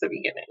is just the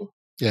beginning.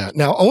 Yeah.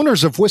 Now,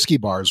 owners of whiskey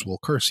bars will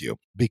curse you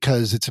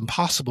because it's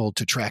impossible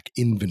to track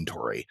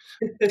inventory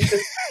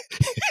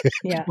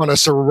on a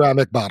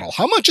ceramic bottle.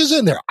 How much is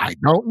in there? I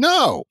don't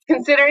know.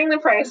 Considering the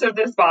price of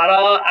this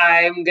bottle,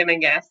 I'm going to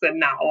guess that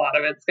not a lot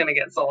of it's going to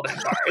get sold in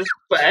bars.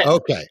 But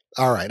Okay.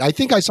 All right. I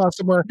think I saw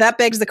somewhere That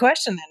begs the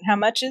question then. How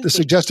much is the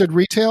suggested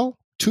retail?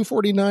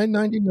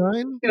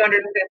 $249.99? $250.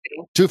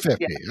 $250.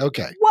 Yeah.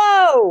 Okay.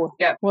 Whoa.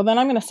 Yeah. Well, then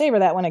I'm going to savor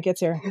that when it gets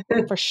here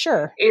for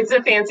sure. It's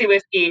a fancy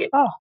whiskey.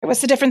 Oh,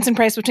 what's the difference in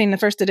price between the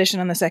first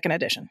edition and the second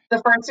edition?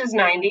 The first is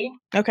 $90.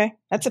 Okay.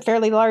 That's a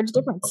fairly large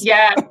difference.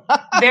 Yeah.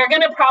 They're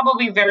going to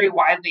probably vary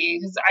widely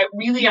because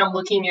I'm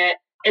looking at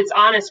it's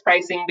honest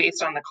pricing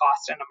based on the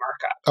cost and a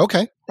markup.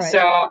 Okay. Right.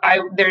 So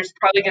there's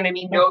probably going to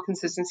be no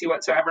consistency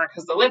whatsoever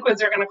because the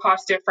liquids are going to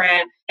cost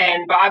different.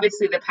 But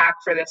obviously the pack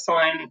for this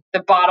one,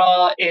 the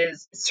bottle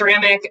is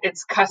ceramic.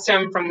 It's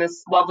custom from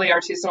this lovely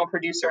artisanal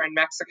producer in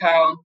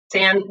Mexico.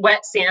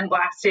 Wet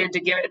sandblasted to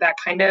give it that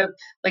kind of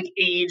like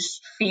aged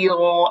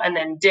feel, and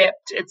then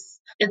dipped.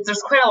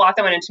 There's quite a lot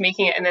that went into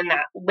making it. And then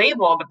that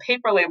label, the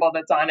paper label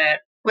that's on it,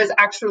 was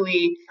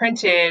actually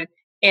printed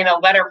in a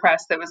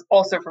letterpress that was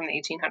also from the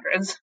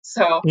 1800s.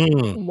 So,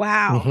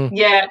 wow.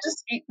 Yeah,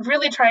 just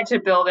really tried to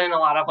build in a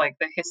lot of like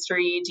the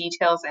history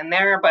details in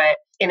there, but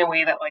in a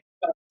way that like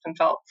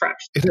felt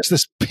fresh. It has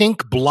this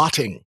pink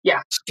blotting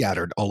Yeah.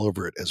 scattered all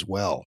over it as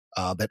well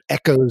that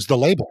echoes the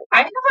label. I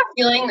have a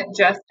feeling that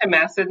just to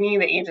mess with me,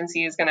 the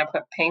agency is going to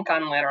put pink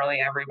on literally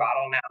every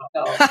bottle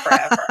now till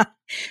forever.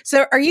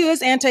 So are you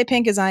as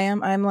anti-pink as I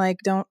am? I'm like,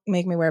 don't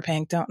make me wear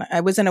pink.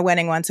 I was in a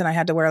wedding once and I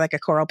had to wear like a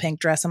coral pink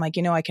dress. I'm like,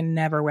 I can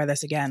never wear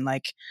this again.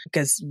 Like,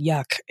 because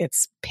yuck,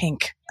 it's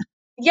pink.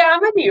 Yeah,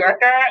 I'm a New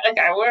Yorker. Like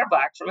I wear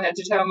black from head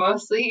to toe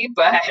mostly,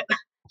 but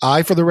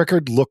I, for the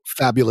record, look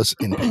fabulous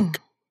in pink.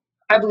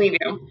 I believe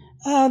you.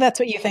 Oh, that's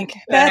what you think.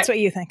 That's what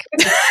you think.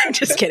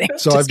 Just kidding.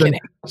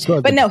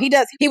 But no, he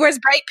does. He wears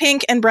bright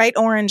pink and bright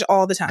orange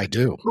all the time. I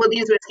do. Well,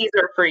 these whiskeys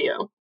are for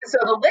you. So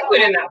the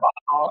liquid in that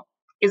bottle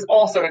is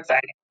also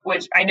exciting,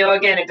 which I know,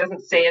 again, it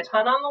doesn't say a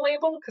ton on the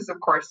label because, of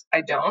course,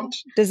 I don't.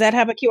 Does that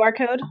have a QR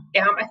code?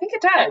 I think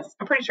it does.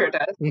 I'm pretty sure it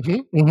does.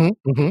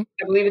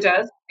 I believe it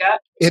does. Yeah.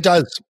 It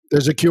does.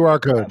 There's a QR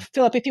code.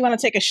 Philip, if you want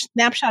to take a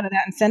snapshot of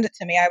that and send it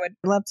to me, I would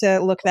love to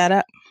look that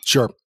up.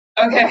 Sure.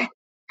 Okay.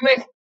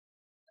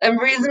 I'm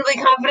reasonably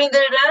confident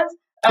that it does.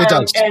 It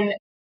does. And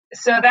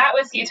so that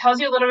whiskey tells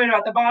you a little bit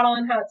about the bottle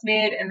and how it's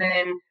made, and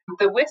then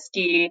the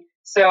whiskey.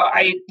 So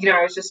I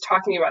was just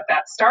talking about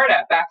that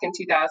startup back in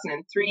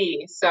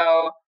 2003.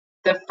 So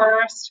the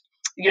first,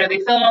 they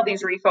filled all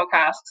these refill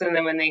casks, and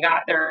then when they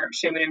got their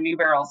shipment of new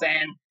barrels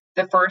in,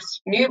 the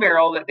first new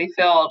barrel that they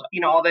filled,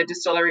 all the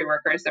distillery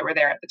workers that were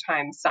there at the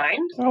time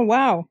signed. Oh,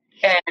 wow.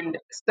 And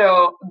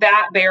so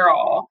that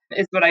barrel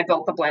is what I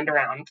built the blend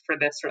around for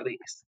this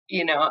release,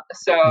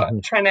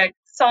 trying to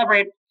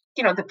celebrate,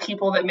 the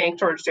people that make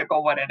George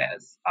Dickel what it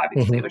is,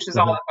 obviously, which is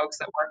all the folks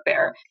that work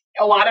there.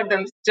 A lot of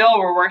them still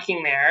were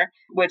working there,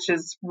 which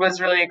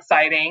was really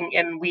exciting.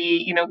 And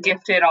we,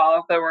 gifted all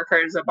of the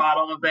workers a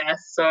bottle of this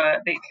so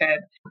that they could,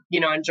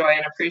 enjoy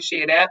and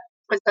appreciate it.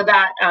 So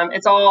that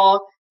it's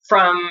all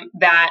from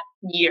that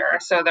year.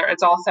 So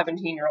it's all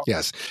 17-year-old.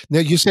 Yes. Now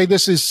you say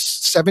this is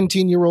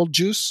 17-year-old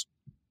juice?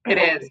 It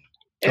is.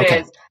 It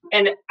is.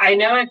 And I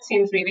know it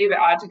seems maybe a bit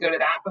odd to go to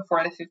that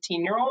before the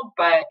 15-year-old,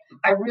 but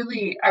I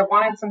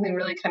wanted something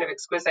really kind of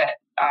exquisite,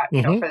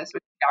 for this,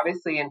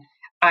 obviously. And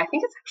I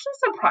think it's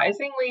actually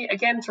surprisingly,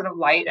 again, sort of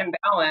light and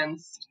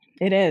balanced.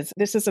 It is.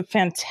 This is a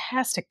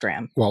fantastic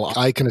dram. Well,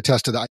 I can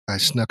attest to that. I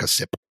snuck a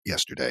sip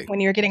yesterday. When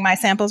you were getting my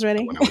samples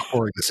ready? When I was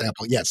pouring the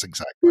sample. Yes,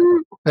 exactly.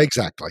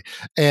 Exactly.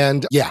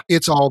 And yeah,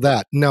 it's all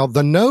that. Now,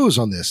 the nose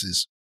on this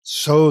is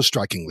so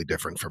strikingly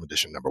different from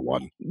edition number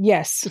 1.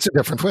 Yes. It's a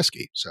different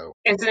whiskey. So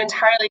it's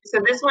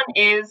so this one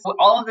is,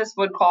 all of this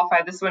would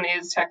qualify. This one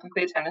is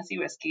technically a Tennessee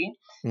whiskey.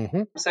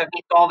 So it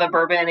meets all the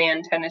bourbon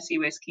and Tennessee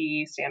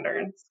whiskey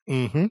standards.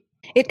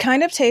 It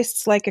kind of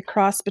tastes like a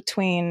cross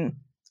between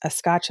a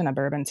Scotch and a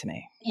bourbon to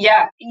me.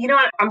 Yeah. You know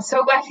what? I'm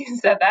so glad you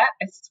said that.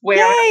 I swear.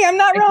 Yay, I'm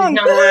not I wrong.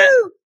 did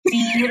not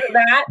see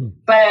that.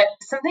 But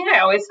something I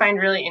always find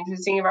really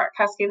interesting about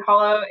Cascade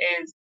Hollow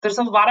is there's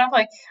a lot of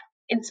like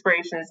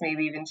inspiration is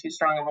maybe even too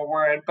strong of a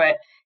word, but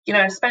you know,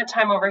 I spent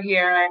time over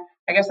here.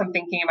 I guess I'm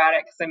thinking about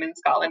it because I'm in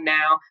Scotland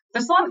now.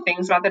 There's a lot of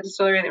things about the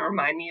distillery that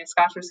remind me of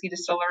Scotch whiskey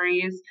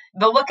distilleries.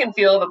 The look and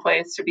feel of the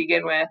place to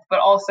begin with, but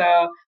also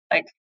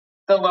like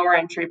the lower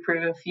entry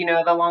proof, you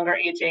know, the longer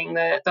aging,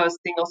 those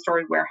single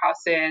story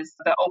warehouses,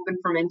 the open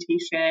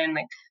fermentation.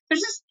 Like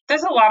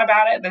there's a lot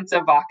about it that's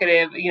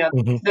evocative. You know,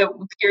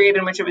 the period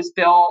in which it was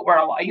built, where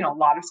a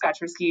lot of Scotch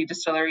whiskey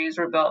distilleries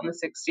were built in the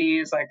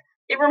 60s. Like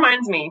it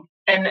reminds me.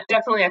 And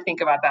definitely I think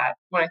about that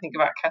when I think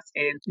about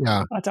Cascade.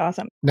 Yeah. That's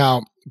awesome.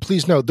 Now,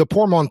 please note, the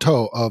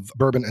portmanteau of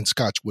bourbon and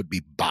Scotch would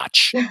be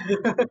botch.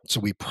 So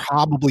we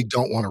probably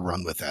don't want to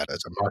run with that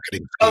as a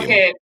marketing scheme.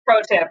 Okay,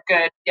 pro tip,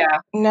 good, yeah.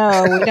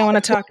 No, we don't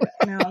want to talk.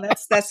 No,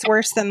 that's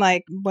worse than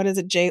like, what is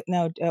it?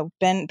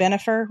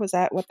 Benifer? Was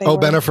that what they were? Oh,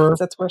 Benifer?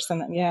 That's worse than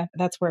that. Yeah,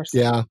 that's worse.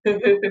 Yeah.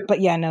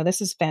 But yeah, no, this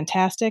is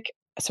fantastic.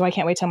 So I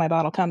can't wait till my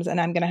bottle comes, and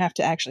I'm going to have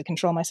to actually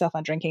control myself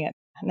on drinking it.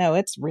 No,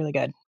 it's really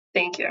good.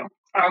 Thank you.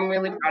 I'm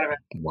really proud of it.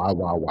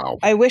 Wow.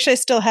 I wish I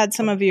still had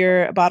some of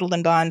your bottled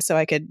and bond so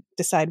I could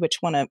decide which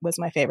one was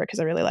my favorite, because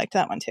I really liked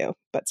that one too.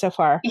 But so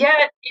far.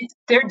 Yeah,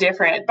 they're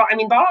different. But I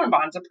mean, bottled and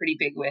bond's a pretty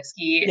big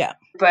whiskey. Yeah.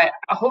 But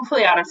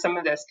hopefully out of some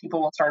of this,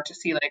 people will start to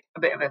see like a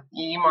bit of a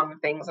theme on the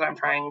things that I'm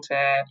trying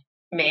to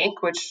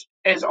make, which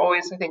is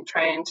always, I think,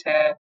 trying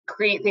to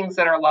create things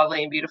that are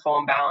lovely and beautiful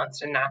and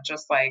balanced and not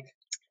just like,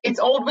 it's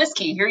old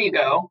whiskey, here you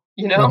go,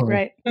 you know?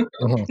 Right.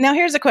 Now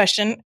here's a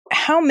question.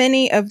 How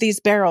many of these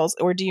barrels,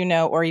 or do you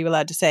know, or are you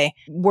allowed to say,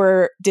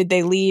 did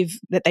they leave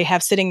that they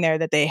have sitting there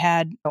that they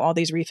had all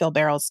these refill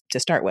barrels to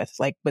start with?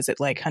 Like, was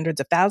it like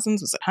hundreds of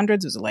thousands? Was it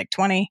hundreds? Was it like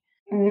 20?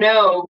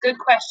 No, good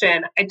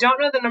question. I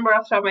don't know the number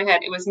off the top of my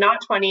head. It was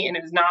not 20 and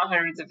it was not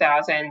hundreds of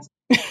thousands.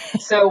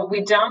 So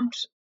we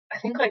dumped, I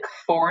think, like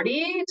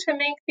 40 to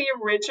make the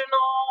original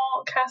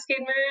Cascade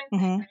Moon.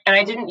 Mm-hmm. And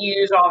I didn't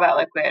use all that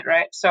liquid,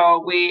 right?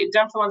 So we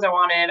dumped the ones I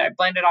wanted. I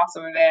blended off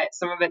some of it.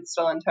 Some of it's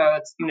still in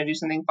totes. I'm going to do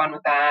something fun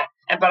with that.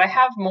 But I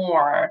have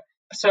more.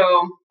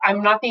 So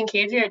I'm not being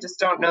cagey. I just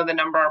don't know the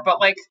number. But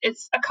like,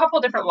 it's a couple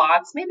different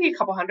lots, maybe a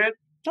couple hundred.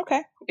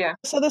 Okay. Yeah.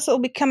 So this will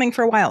be coming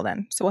for a while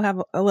then. So we'll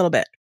have a little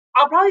bit.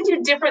 I'll probably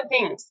do different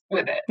things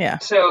with it. Yeah.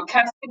 So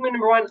Cascade Moon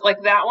number 1,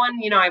 like that one,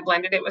 you know, I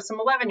blended it with some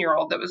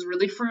 11-year-old that was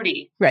really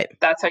fruity. Right.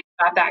 That's how you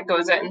got that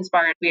Goza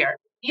inspired beer.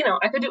 You know,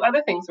 I could do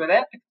other things with it.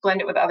 I could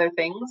blend it with other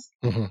things.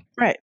 Mm-hmm.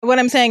 Right. What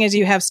I'm saying is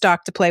you have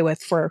stock to play with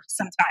for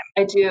some time.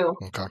 I do.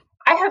 Okay.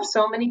 I have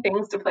so many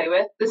things to play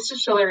with. This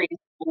distillery is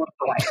full of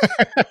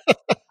delight.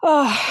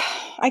 Oh,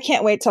 I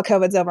can't wait till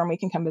COVID's over and we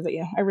can come visit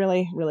you. I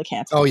really, really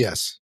can't. Oh,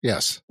 yes.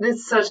 Yes. This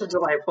is such a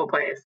delightful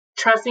place.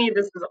 Trust me,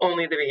 this is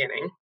only the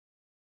beginning.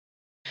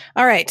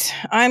 All right.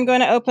 I'm going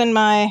to open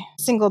my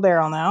single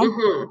barrel now.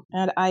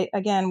 Mm-hmm.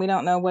 And we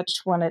don't know which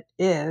one it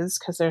is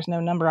because there's no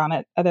number on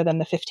it other than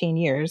the 15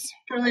 years.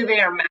 Truly, they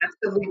are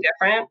massively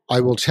different. I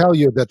will tell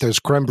you that there's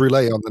creme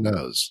brulee on the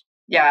nose.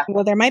 Yeah.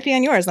 Well, there might be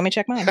on yours. Let me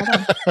check mine. Hold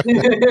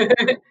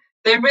on.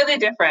 They're really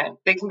different.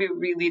 They can be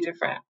really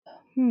different.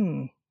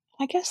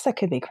 I guess that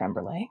could be creme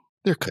brulee.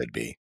 There could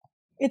be.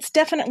 It's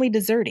definitely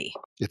desserty.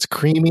 It's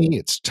creamy.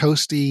 It's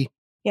toasty.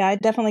 Yeah, I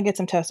definitely get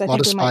some toast. I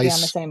think we might be on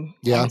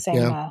the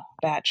same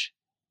batch.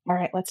 All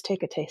right, let's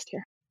take a taste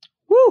here.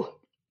 Woo!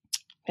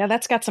 Yeah,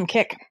 that's got some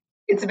kick.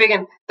 It's a big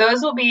one.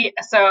 Those will be,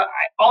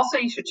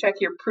 you should check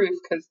your proof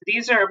because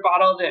these are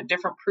bottled at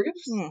different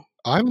proofs.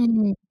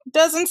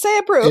 Doesn't say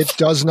a proof. It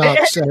does not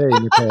say,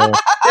 Nicole. All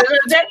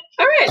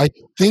right. I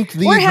think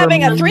we're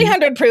having a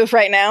 300 proof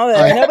right now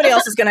that nobody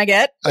else is going to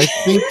get. I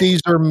think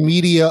these are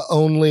media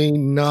only,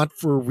 not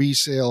for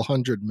resale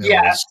 100 mils.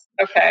 Yes.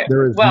 Okay.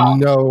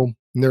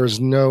 There is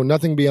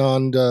nothing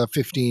beyond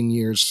 15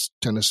 years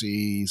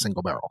Tennessee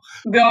single barrel.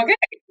 Okay.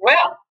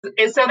 Well,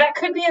 so that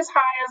could be as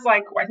high as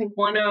like, I think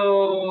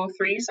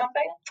 103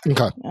 something.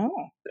 Okay.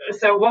 Oh.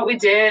 So what we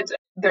did,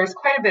 there's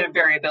quite a bit of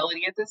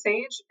variability at this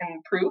age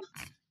in proof.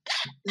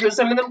 So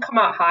some of them come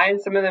out high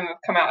and some of them have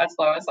come out as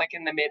low as like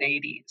in the mid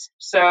 80s.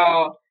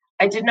 So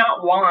I did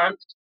not want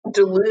to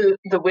dilute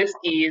the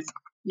whiskeys.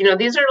 You know,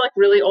 these are like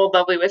really old,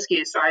 lovely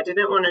whiskeys. So I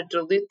didn't want to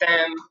dilute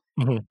them.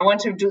 Mm-hmm. I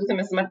want to dilute them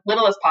as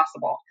little as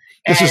possible.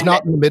 This is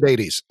not in the mid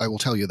 80s. I will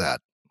tell you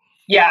that.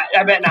 Yeah,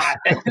 I bet not.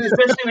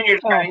 Especially when you're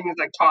trying things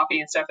like toffee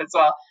and stuff as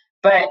well.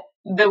 But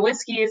the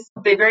whiskeys,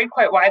 they vary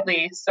quite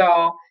widely.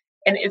 So,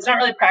 and it's not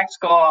really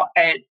practical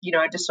at,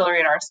 a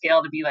distillery at our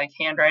scale to be like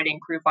handwriting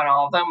proof on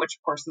all of them, which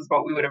of course is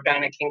what we would have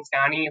done at Kings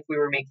County if we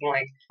were making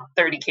like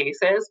 30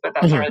 cases, but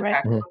that's not really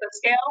practical at the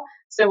scale.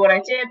 So what I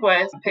did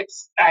was pick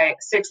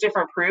 6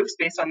 different proofs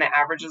based on the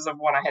averages of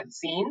what I had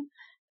seen.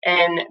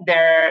 And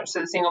so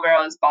the single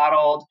barrel is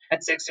bottled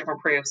at 6 different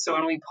proofs. So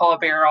when we pull a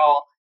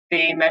barrel,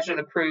 they measure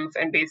the proof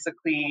and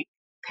basically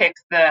pick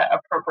the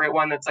appropriate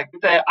one that's like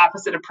the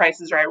opposite of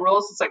Price is Right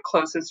rules. It's like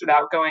closest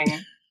without going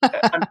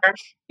under,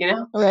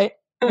 Right.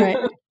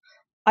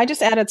 I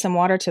just added some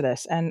water to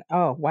this, and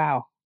oh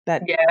wow,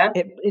 that Yeah.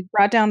 it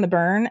brought down the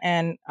burn,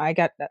 and I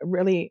got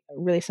really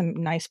some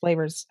nice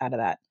flavors out of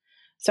that.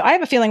 So I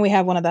have a feeling we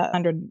have one of the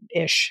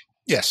 100-ish.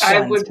 Yes, I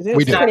ones, would 'cause it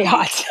was do. pretty not be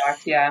hot.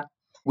 shocked, yeah.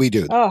 we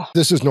do. Oh,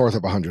 This is north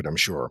of 100, I'm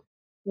sure.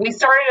 We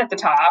started at the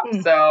top,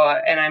 Mm. so,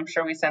 and I'm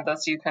sure we sent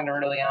those to you kind of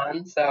early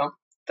on. So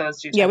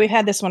those two. yeah, we've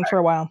had this one for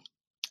a while.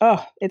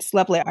 Oh, it's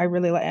lovely. I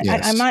really like it.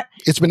 Yes. I'm not.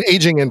 It's been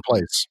aging in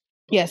place.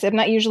 Yes, I'm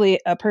not usually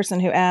a person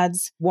who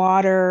adds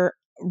water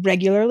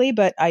regularly,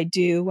 but I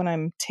do when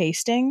I'm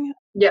tasting.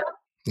 Yeah.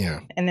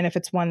 Yeah. And then if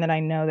it's one that I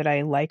know that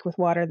I like with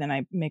water, then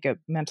I make a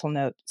mental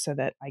note so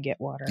that I get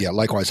water. Yeah,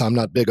 likewise. I'm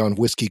not big on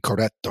whiskey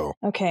Coretto.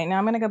 Okay, now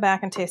I'm going to go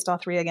back and taste all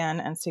three again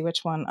and see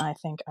which one I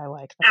think I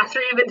like. After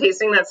you've been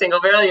tasting that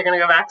single barrel, you're going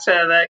to go back to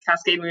the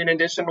Cascade Moon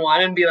Edition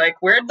 1 and be like,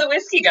 where'd the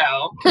whiskey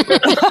go?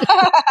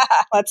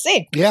 Let's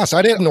see. Yes,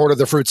 I didn't order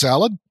the fruit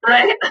salad.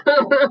 Right?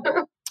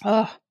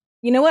 Oh,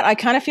 you know what? I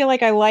kind of feel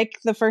like I like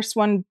the first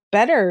one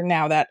better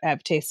now that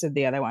I've tasted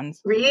the other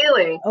ones.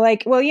 Really?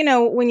 Like, well, you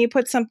know, when you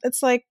put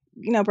it's like,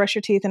 you know, brush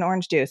your teeth in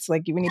orange juice.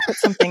 Like when you put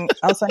something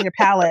else on your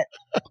palate,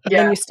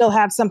 then you still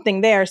have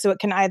something there. So it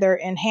can either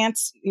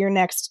enhance your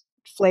next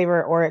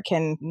flavor or it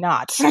can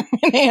not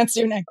enhance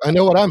your next. I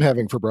know what I'm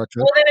having for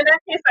breakfast. Well, then in that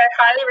case, I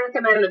highly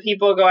recommend that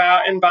people go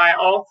out and buy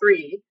all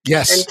three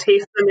Yes, and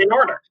taste them in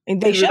order.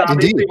 They should. It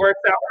obviously Indeed. works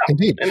out well.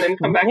 indeed. And then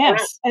come back around.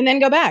 Yes. And then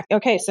go back.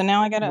 Okay. So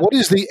now I got to. What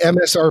is the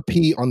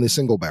MSRP on the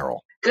single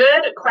barrel?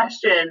 Good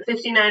question.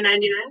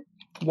 $59.99.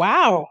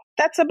 Wow.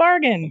 That's a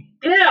bargain.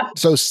 Yeah,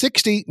 So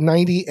 60,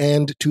 90,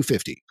 and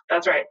 250.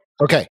 that's right.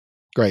 Okay,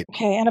 great.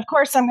 Okay. And of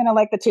course, I'm going to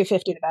like the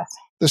 250 the best.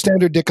 The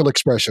standard Dickel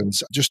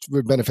expressions, just for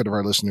the benefit of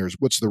our listeners,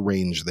 what's the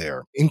range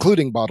there,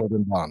 including bottled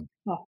and bond?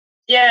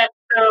 Yeah,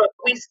 so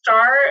we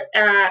start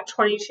at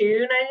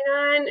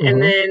 $22.99, Mhm.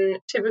 and then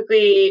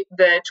typically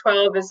the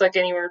 12 is like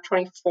anywhere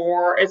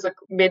 24, is like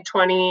mid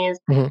 20s,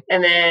 Mhm.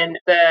 and then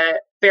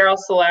the Barrel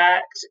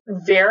Select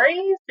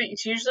varies, but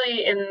it's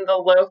usually in the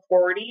low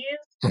 40s.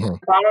 Mhm.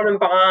 Bottled and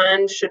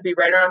bond should be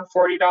right around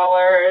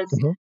 $40,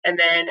 Mhm. and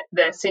then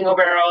the single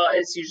barrel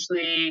is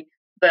usually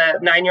the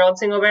 9-year-old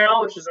single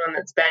barrel, which is one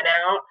that's been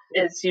out,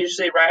 is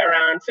usually right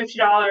around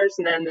 $50,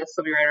 and then this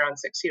will be right around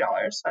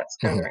 $60. That's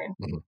kind of the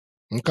range,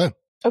 Okay.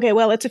 Okay.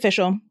 Well, it's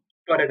official.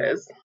 what it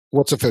is.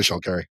 What's official,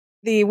 Carrie?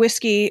 The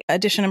whiskey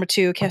edition number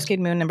 2, Cascade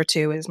Moon number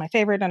 2, is my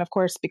favorite. And of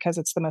course, because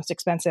it's the most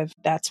expensive,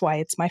 that's why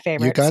it's my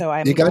favorite. got- so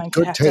I'm you got going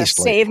good to have taste,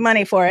 to like- save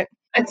money for it.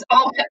 It's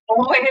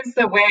always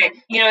the way.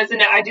 You know,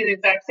 I do the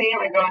exact same.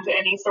 I go into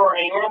any store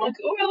anywhere. I'm like,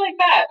 oh, I like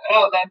that.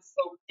 Oh,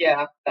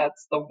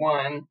 that's the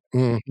one.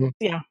 Mm-hmm.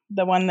 Yeah.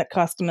 The one that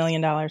cost $1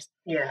 million.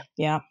 Yeah.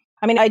 Yeah.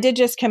 I mean, I did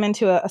just come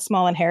into a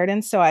small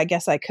inheritance, so I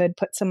guess I could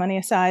put some money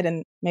aside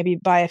and maybe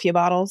buy a few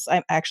bottles.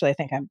 I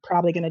think I'm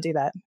probably going to do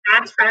that.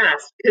 Act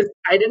fast, because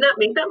I did not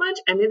make that much,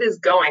 and it is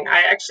going.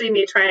 I actually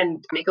may try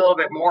and make a little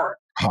bit more.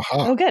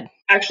 Haha. Oh, good.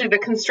 Actually, the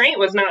constraint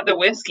was not the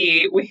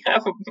whiskey. We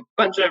have a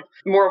bunch of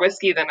more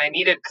whiskey than I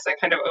needed because I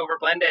kind of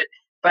overblended.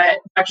 But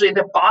actually,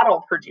 the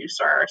bottle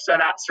producer, so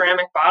that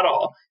ceramic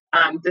bottle,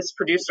 this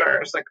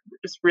producer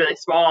is really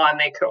small, and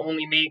they could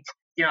only make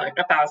like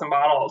 1,000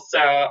 bottles. So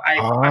I'm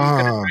going to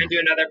try and do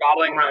another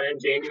bottling run in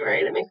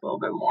January to make a little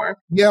bit more.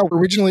 Yeah,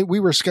 originally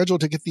we were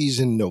scheduled to get these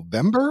in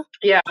November.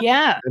 Yeah.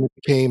 And it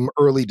became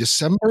early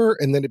December,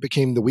 and then it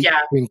became the week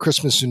between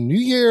Christmas and New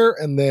Year,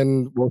 and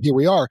then, well, here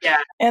we are. Yeah.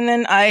 And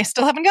then I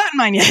still haven't gotten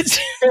mine yet.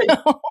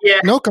 Yeah.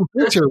 No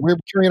complaints here.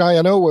 Carrie and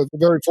I know we're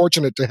very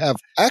fortunate to have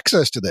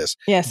access to this.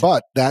 Yes.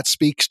 But that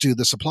speaks to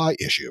the supply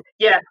issue.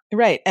 Yeah.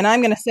 Right. And I'm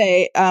going to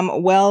say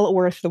well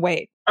worth the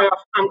wait. Oh,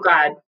 I'm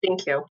glad.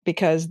 Thank you.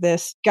 Because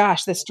this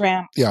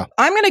dram. Yeah.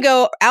 I'm going to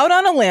go out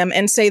on a limb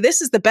and say this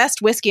is the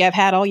best whiskey I've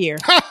had all year.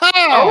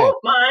 Oh,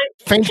 my.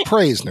 Faint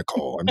praise,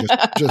 Nicole. I'm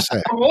just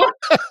saying. Oh,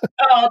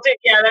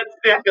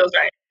 that feels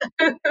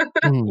right.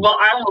 Well,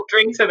 I will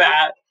drink to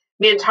that.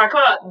 Man, talk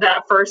about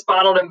that first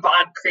bottled and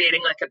bond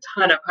creating like a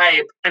ton of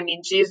hype. I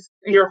mean, geez,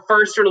 your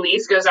first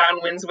release goes out and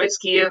wins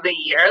whiskey of the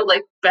year.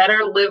 Like, better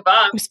live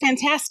up. It was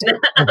fantastic.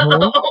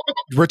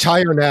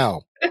 Retire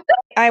now.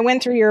 I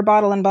went through your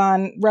bottle and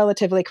bond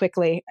relatively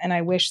quickly, and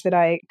I wish that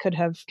I could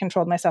have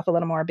controlled myself a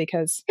little more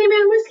because... Hey,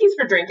 man, whiskey's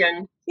for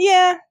drinking.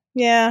 Yeah.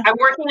 I'm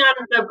working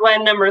on the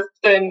blend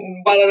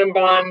the bottled and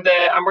bond.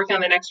 I'm working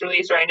on the next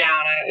release right now,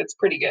 and it's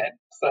pretty good.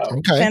 So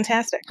Okay.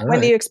 Fantastic. All When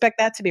right. do you expect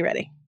that to be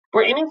ready?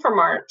 we're aiming for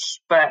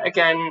March, but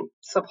again,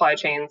 supply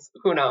chains,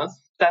 who knows?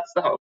 That's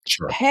the hope.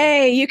 Sure.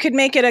 Hey, you could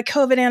make it a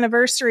COVID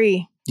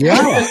anniversary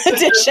Yeah.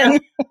 edition.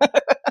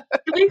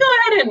 Can we go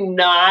ahead and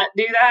not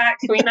do that?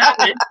 Can we not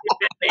mention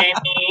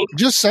any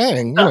Just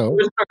saying,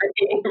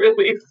 being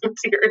release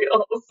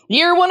materials?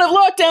 Year 1 of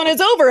lockdown is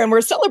over, and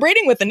we're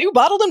celebrating with the new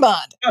bottled and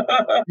bond.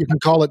 you can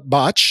call it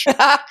botch.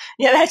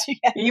 Yeah, that's you.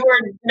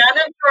 None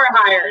of you are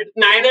hired.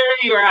 Neither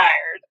of you are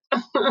hired.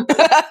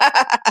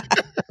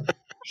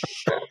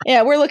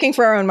 Yeah, we're looking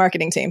for our own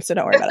marketing team, so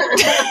don't worry about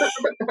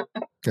it.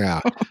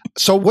 Yeah.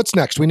 So what's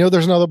next? We know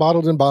there's another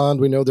bottled and bond.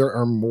 We know there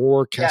are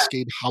more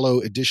Cascade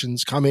Hollow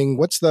editions coming.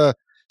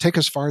 Take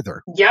us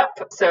farther? Yep.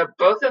 So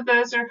both of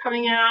those are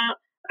coming out.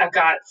 I've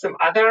got some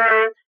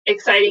other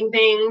exciting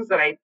things that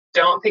I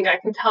don't think I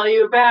can tell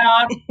you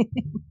about.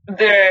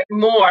 There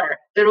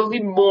will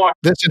be more.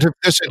 This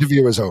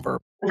interview is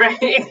over. Right.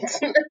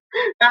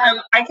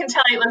 I can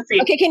tell you, let's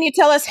see. Okay, can you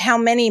tell us how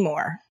many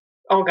more?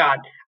 Oh, God.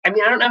 I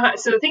mean, I don't know how.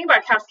 So the thing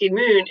about Cascade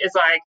Moon is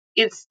like,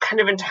 it's kind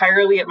of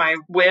entirely at my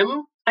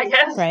whim, I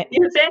guess, right.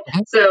 You would say.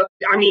 So,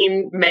 I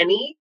mean,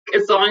 many.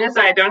 As long as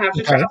I don't have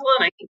to travel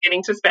and I keep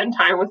getting to spend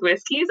time with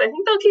whiskeys, I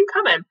think they'll keep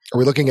coming. Are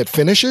we looking at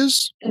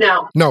finishes?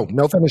 No. No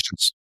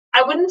finishes.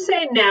 I wouldn't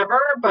say never,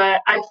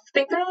 but I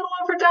think they're a little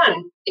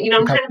overdone.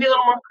 I'm trying to be a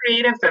little more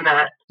creative than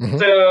that. Mm-hmm.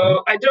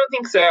 So I don't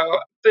think so,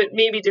 but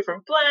maybe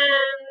different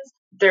blends.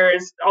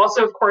 There's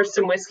also, of course,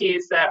 some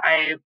whiskeys that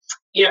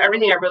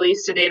everything I've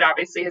released to date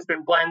obviously has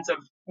been blends of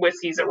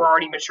whiskeys that were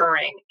already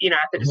maturing, at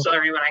the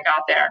distillery when I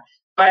got there.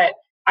 But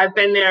I've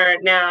been there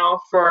now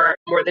for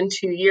more than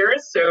 2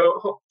 years.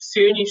 So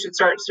soon you should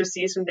start to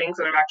see some things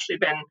that have actually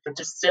been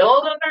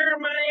distilled under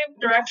my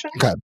direction.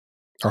 Okay.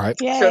 All right.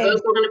 Yay. So those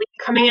are going to be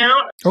coming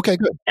out. Okay,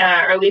 good. Or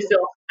at least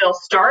they'll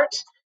start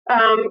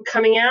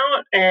coming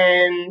out.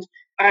 And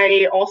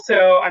I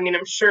also, I'm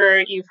sure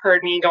you've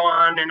heard me go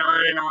on and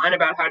on and on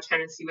about how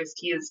Tennessee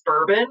whiskey is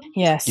bourbon.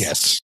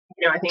 Yes.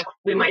 I think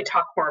we might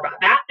talk more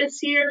about that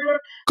this year.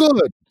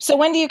 Good. So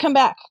when do you come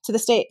back to the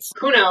States?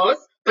 Who knows?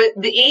 But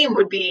the aim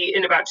would be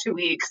in about 2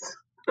 weeks.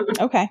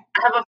 Okay. I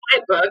have a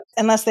flight booked.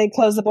 Unless they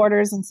close the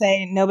borders and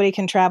say nobody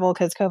can travel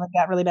because COVID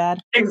got really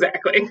bad.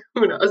 Exactly.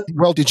 Who knows?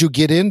 Well, did you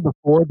get in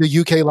before the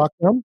UK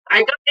lockdown?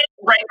 I got in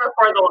right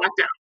before the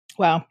lockdown.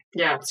 Wow.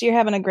 Yeah. So you're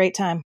having a great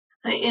time.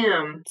 I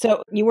am.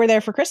 So you were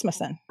there for Christmas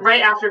then?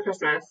 Right after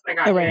Christmas, I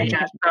got right here.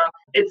 Yeah. So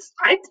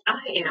I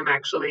am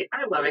actually.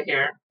 I love it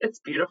here.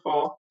 It's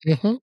beautiful.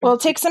 Mm-hmm. Well,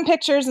 take some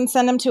pictures and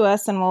send them to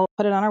us, and we'll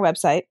put it on our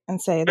website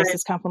and say this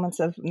is compliments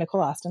of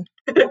Nicole Austin.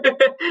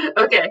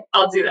 Okay,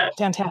 I'll do that.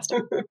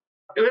 Fantastic.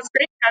 It was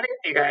great chatting with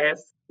you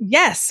guys.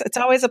 Yes, it's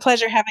always a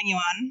pleasure having you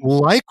on.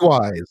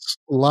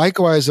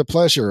 Likewise a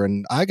pleasure.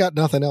 And I got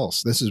nothing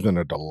else. This has been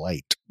a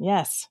delight.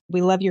 Yes,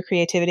 we love your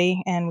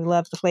creativity and we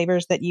love the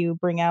flavors that you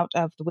bring out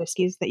of the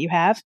whiskeys that you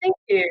have. Thank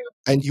you.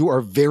 And you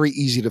are very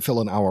easy to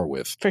fill an hour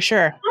with. For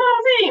sure.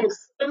 Oh,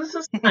 thanks. This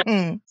is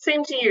fun.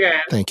 Same to you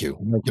guys. Thank you.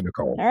 Thank you,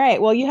 Nicole. All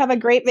right. Well, you have a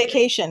great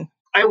vacation.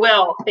 I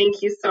will.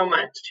 Thank you so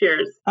much.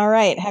 Cheers. All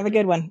right. Have a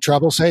good one.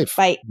 Travel safe.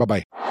 Bye.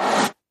 Bye-bye.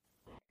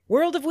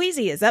 World of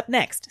Wheezy is up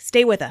next.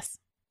 Stay with us.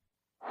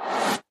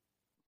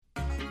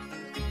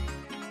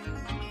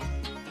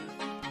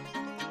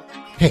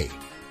 Hey,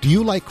 do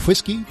you like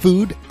whiskey,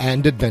 food,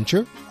 and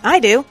adventure? I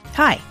do.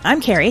 Hi,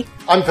 I'm Carrie.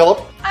 I'm Philip.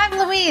 I'm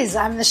Louise.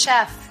 I'm the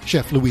chef.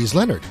 Chef Louise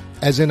Leonard,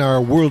 as in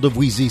our World of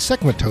Wheezy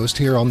segment host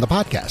here on the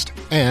podcast.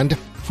 And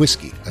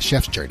Whiskey, A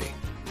Chef's Journey.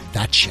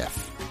 That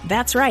chef.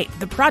 That's right,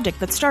 the project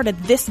that started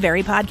this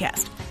very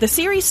podcast. The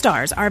series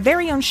stars our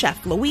very own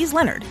chef, Louise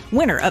Leonard,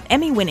 winner of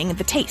Emmy-winning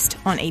The Taste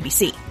on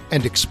ABC.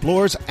 And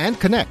explores and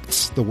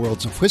connects the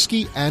worlds of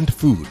whiskey and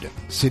food,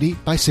 city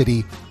by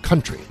city,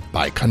 country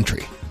by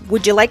country.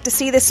 Would you like to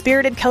see this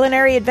spirited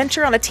culinary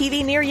adventure on a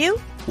TV near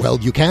you? Well,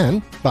 you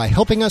can by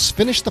helping us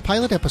finish the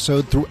pilot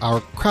episode through our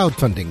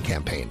crowdfunding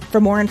campaign. For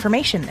more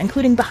information,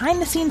 including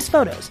behind-the-scenes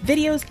photos,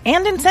 videos,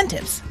 and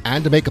incentives,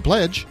 and to make a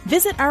pledge,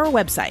 visit our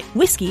website,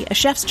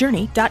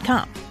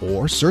 whiskeyachefsjourney.com.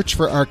 Or search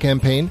for our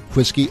campaign,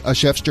 Whiskey, A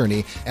Chef's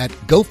Journey, at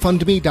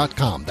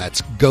GoFundMe.com.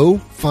 That's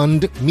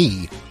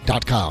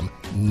GoFundMe.com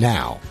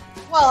now.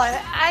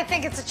 Well, I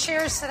think it's a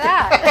cheers to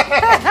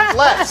that.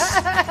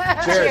 Let's.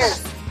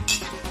 Cheers.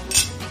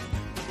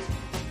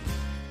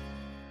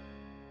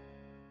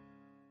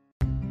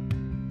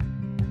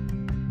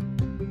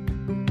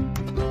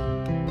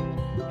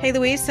 Hey,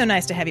 Louise, so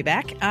nice to have you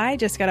back. I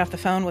just got off the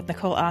phone with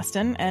Nicole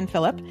Austin and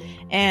Philip,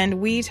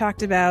 and we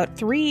talked about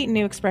 3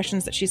 new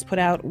expressions that she's put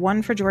out,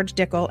 one for George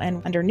Dickel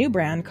and under a new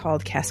brand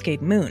called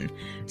Cascade Moon.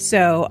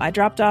 So I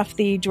dropped off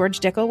the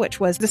George Dickel, which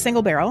was the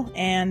single barrel,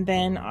 and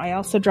then I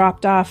also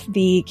dropped off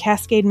the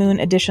Cascade Moon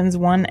editions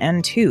 1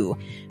 and 2.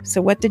 So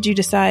what did you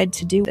decide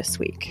to do this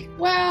week?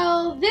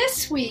 Well,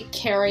 this week,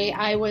 Carrie,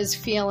 I was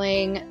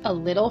feeling a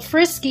little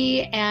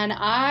frisky, and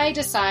I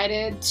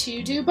decided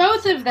to do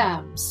both of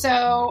them.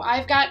 So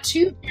I've got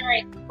 2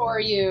 pairings for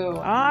you.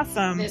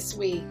 Awesome. This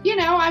week.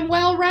 I'm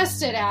well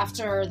rested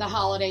after the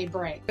holiday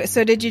break.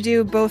 So did you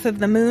do both of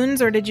the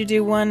moons, or did you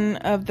do one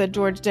of the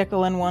George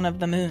Dickel and one of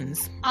the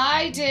moons?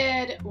 I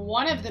did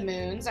one of the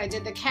moons. I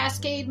did the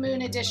Cascade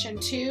Moon Edition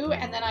 2,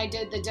 and then I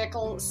did the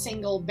Dickel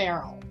Single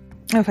Barrel.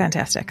 Oh,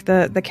 fantastic.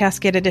 The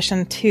Cascade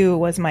Edition 2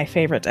 was my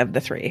favorite of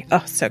the 3.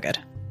 Oh, so good.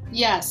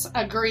 Yes,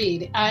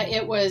 agreed.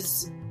 It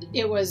was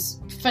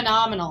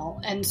phenomenal.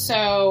 And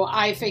so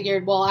I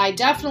figured, well, I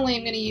definitely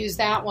am going to use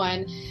that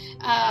one.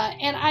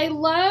 And I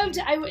loved,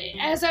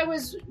 as I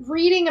was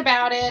reading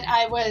about it,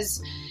 I was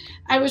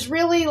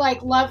really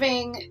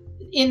loving,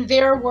 in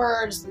their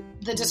words,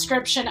 the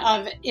description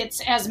of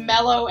it's as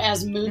mellow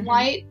as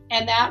moonlight. Mm-hmm.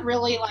 And that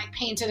really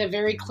painted a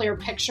very clear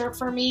picture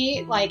for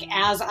me,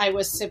 as I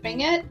was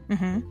sipping it.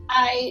 Mm-hmm.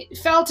 I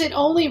felt it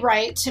only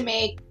right to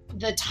make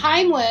the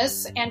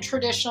timeless and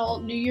traditional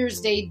New Year's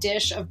Day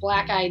dish of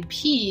black-eyed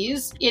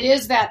peas. It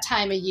is that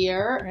time of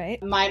year.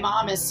 Right. My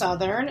mom is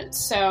Southern,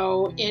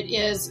 so it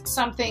is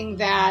something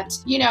that,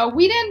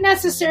 we didn't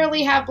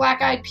necessarily have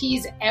black-eyed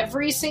peas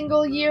every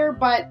single year,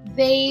 but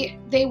they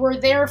were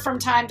there from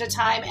time to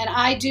time. And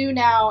I do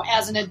now,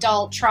 as an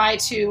adult, try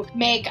to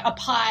make a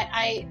pot.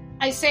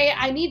 I say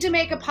I need to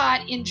make a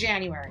pot in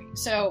January.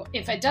 So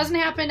if it doesn't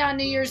happen on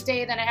New Year's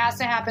Day, then it has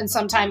to happen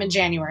sometime in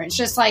January. It's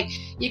just like,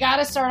 you got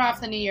to start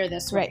off the new year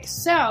this way. Right.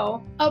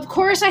 So, of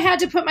course, I had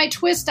to put my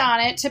twist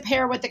on it to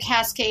pair with the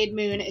Cascade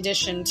Moon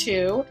edition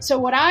too. So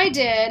what I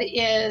did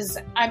is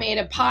I made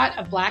a pot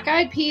of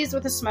black-eyed peas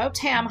with a smoked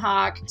ham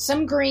hock,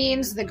 some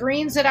greens. The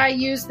greens that I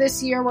used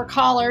this year were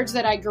collards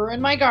that I grew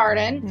in my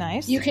garden.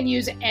 Nice. You can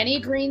use any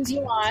greens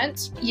you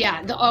want.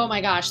 Yeah. Oh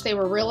my gosh, they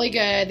were really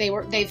good.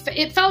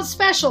 It felt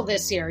special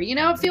this year.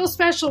 It feels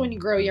special when you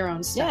grow your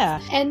own stuff. Yeah.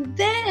 And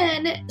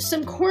then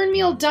some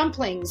cornmeal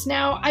dumplings.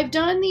 Now, I've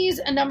done these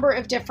a number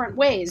of different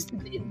ways.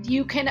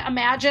 You can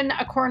imagine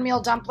a cornmeal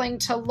dumpling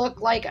to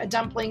look like a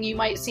dumpling you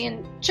might see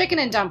in chicken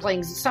and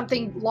dumplings,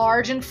 something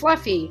large and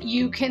fluffy.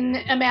 You can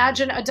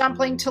imagine a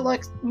dumpling to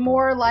look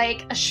more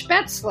like a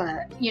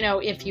spätzle,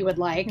 if you would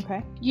like.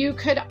 Okay. You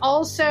could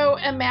also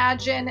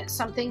imagine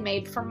something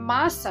made from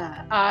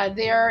masa.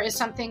 There is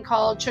something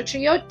called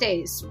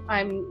chochiotes.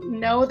 I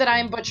know that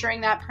I'm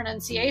butchering that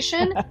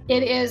pronunciation.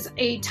 It is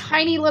a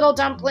tiny little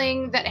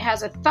dumpling that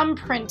has a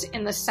thumbprint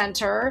in the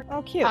center.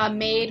 Oh, cute.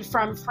 Made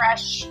from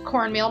fresh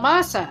cornmeal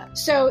masa.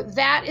 So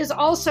that is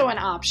also an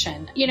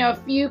option. If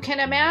you can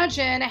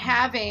imagine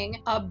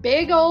having a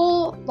big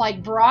old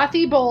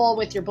brothy bowl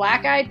with your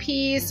black-eyed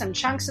peas, some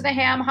chunks of the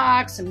ham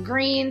hock, some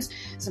greens,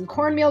 some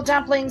cornmeal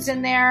dumplings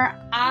in there.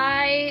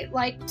 I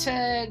like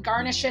to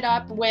garnish it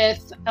up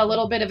with a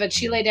little bit of a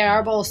chile de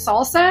árbol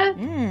salsa.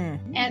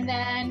 And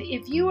then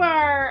if you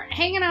are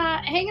hanging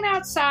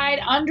outside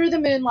under the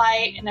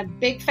moonlight in a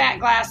big fat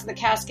glass of the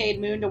Cascade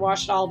Moon to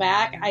wash it all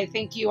back, I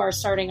think you are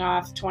starting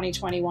off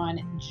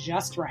 2021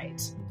 just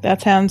right.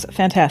 That sounds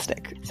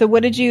fantastic. So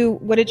what did you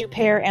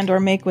pair and or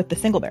make with the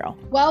single barrel?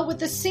 Well, with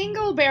the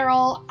single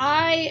barrel,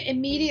 I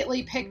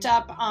immediately picked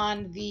up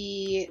on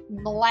the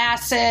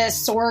molasses,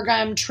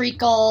 sorghum,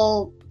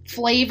 treacle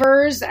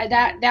flavors.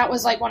 That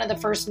was one of the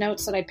first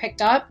notes that I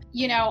picked up.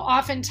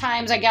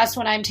 Oftentimes, I guess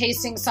when I'm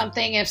tasting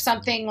something, if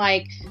something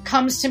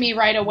comes to me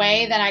right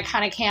away, then I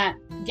kind of can't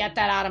get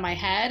that out of my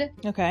head.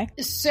 Okay.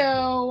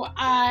 So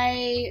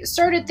I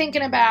started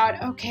thinking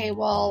about, okay,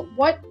 well,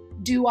 what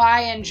do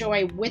I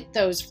enjoy with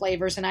those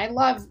flavors? And I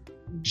love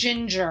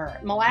ginger.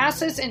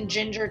 Molasses and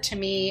ginger to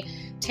me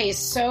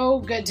taste so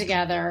good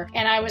together.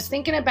 And I was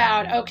thinking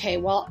about, okay,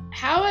 well,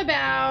 how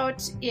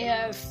about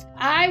if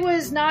I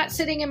was not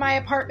sitting in my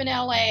apartment in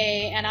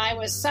LA and I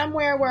was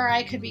somewhere where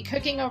I could be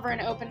cooking over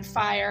an open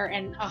fire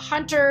and a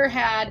hunter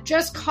had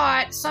just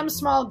caught some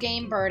small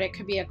game bird. It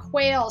could be a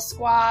quail, a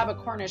squab, a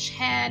Cornish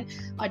hen,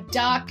 a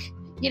duck,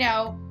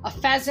 a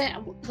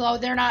pheasant, though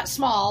they're not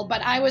small,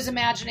 but I was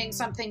imagining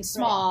something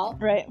small.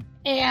 Right.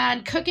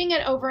 And cooking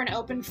it over an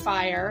open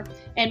fire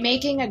and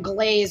making a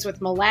glaze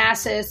with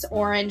molasses,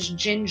 orange,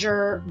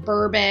 ginger,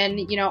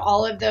 bourbon,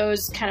 all of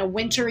those kind of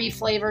wintry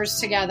flavors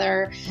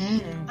together.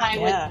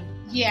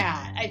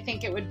 I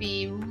think it would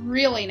be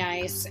really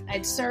nice.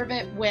 I'd serve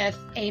it with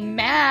a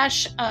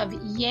mash of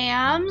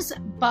yams,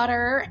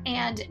 butter,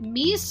 and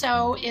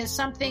miso is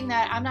something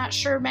that I'm not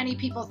sure many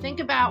people think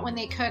about when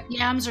they cook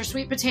yams or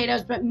sweet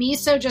potatoes, but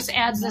miso just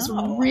adds this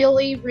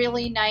really,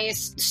 really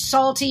nice,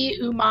 salty,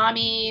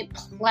 umami,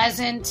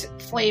 pleasant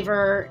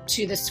flavor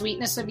to the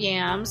sweetness of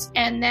yams.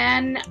 And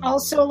then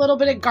also a little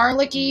bit of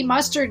garlicky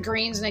mustard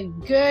greens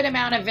and a good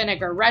amount of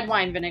vinegar, red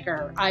wine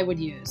vinegar I would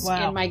use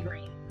in my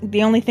green.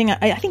 The only thing,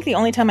 I think the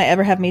only time I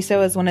ever have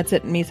miso is when it's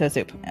at miso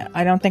soup.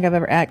 I don't think I've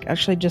ever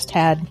actually just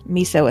had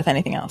miso with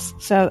anything else.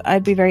 So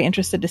I'd be very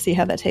interested to see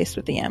how that tastes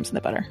with the yams and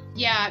the butter.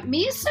 Yeah,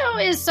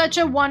 miso is such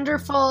a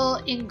wonderful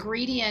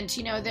ingredient.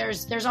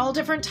 There's all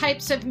different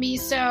types of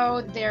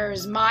miso.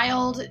 There's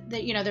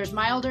there's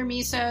milder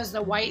misos,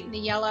 the white and the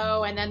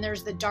yellow, and then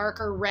there's the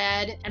darker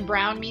red and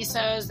brown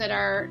misos that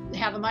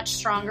have a much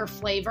stronger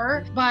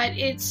flavor. But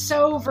it's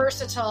so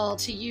versatile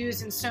to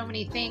use in so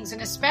many things,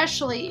 and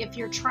especially if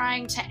you're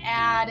trying to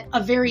add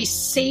a very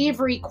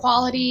savory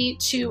quality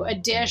to a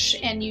dish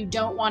and you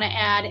don't want to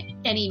add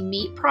any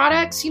meat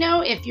products,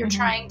 if you're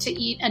trying to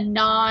eat a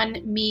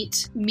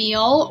non-meat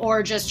meal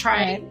or just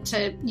trying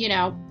to,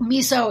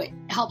 miso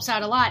helps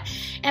out a lot.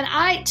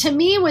 And to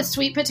me with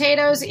sweet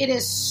potatoes, it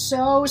is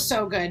so,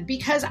 so good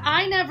because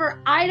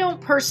I don't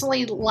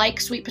personally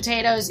like sweet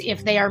potatoes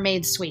if they are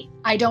made sweet.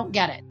 I don't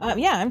get it.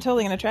 Yeah, I'm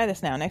totally going to try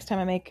this now. Next time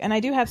I make, and I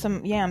do have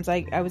some yams.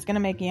 I was going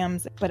to make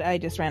yams, but I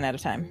just ran out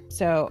of time.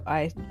 So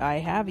I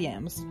have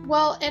yams.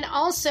 Well, and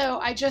also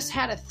I just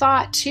had a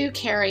thought too,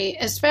 Carrie,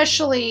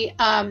 especially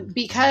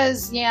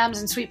because yams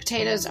and sweet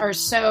potatoes are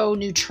so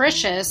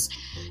nutritious.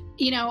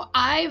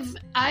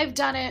 I've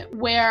done it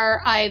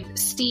where I've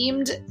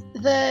steamed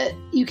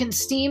you can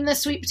steam the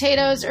sweet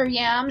potatoes or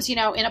yams, in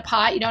a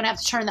pot. You don't have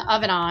to turn the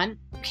oven on.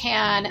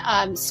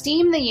 can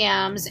steam the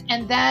yams,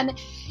 and then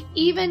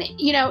even,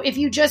 if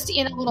you just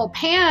in a little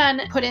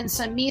pan put in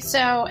some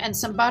miso and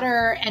some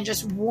butter and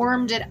just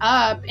warmed it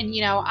up, and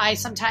I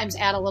sometimes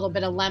add a little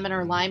bit of lemon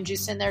or lime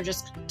juice in there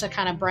just to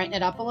kind of brighten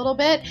it up a little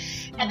bit,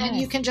 and then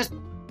you can just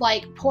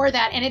pour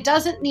that, and it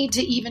doesn't need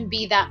to even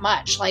be that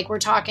much. Like, we're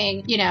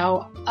talking,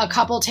 a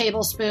couple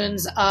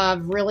tablespoons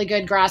of really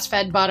good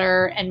grass-fed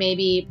butter and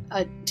maybe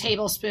a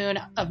tablespoon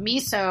of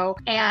miso,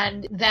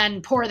 and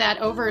then pour that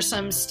over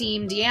some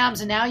steamed yams.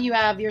 And now you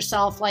have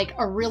yourself like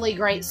a really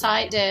great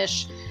side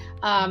dish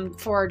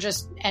for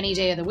just any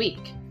day of the week.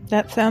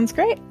 That sounds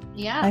great.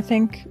 Yeah. I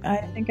think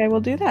I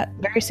will do that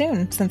very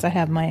soon since I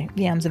have my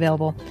yams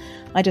available.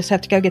 I just have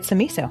to go get some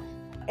miso.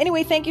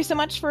 Anyway, thank you so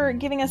much for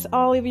giving us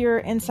all of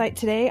your insight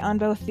today on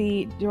both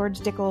the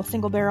George Dickel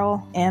Single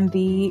Barrel and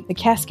the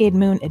Cascade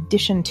Moon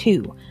Edition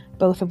 2,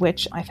 both of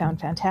which I found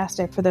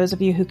fantastic. For those of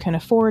you who can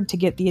afford to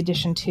get the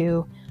Edition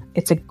 2,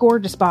 it's a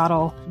gorgeous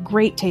bottle,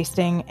 great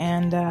tasting,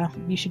 and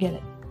you should get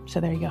it.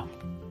 So there you go.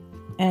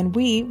 And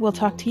we will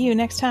talk to you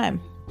next time.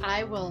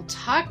 I will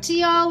talk to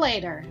y'all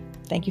later.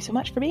 Thank you so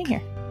much for being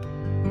here.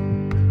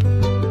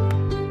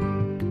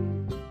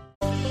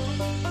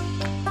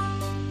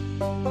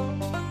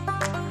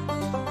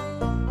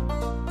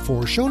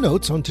 For show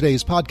notes on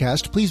today's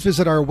podcast, please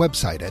visit our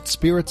website at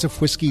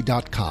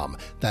spiritsofwhiskey.com.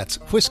 That's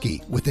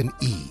whiskey with an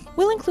E.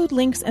 We'll include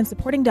links and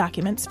supporting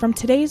documents from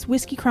today's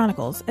Whiskey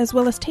Chronicles, as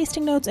well as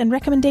tasting notes and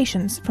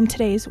recommendations from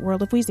today's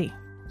World of Wheezy.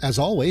 As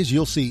always,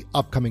 you'll see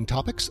upcoming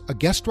topics, a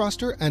guest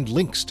roster, and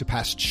links to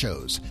past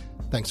shows.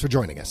 Thanks for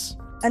joining us.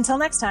 Until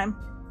next time,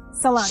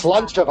 Salam.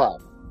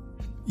 Slanchava.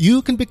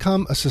 You can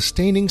become a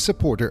sustaining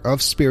supporter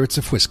of Spirits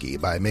of Whiskey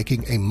by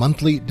making a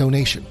monthly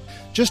donation.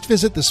 Just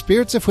visit the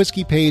Spirits of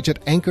Whiskey page at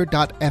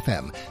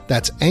anchor.fm.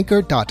 That's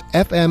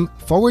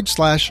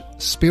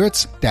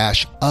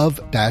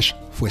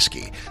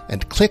anchor.fm/spirits-of-whiskey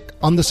and click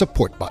on the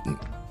support button.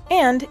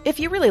 And if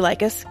you really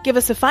like us, give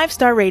us a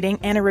 5-star rating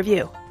and a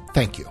review.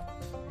 Thank you.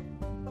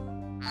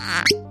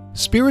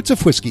 Spirits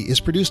of Whiskey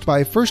is produced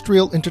by First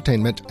Reel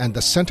Entertainment and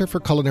the Center for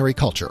Culinary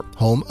Culture,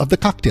 home of the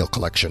Cocktail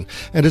Collection,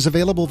 and is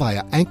available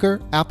via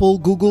Anchor, Apple,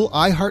 Google,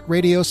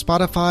 iHeartRadio,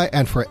 Spotify,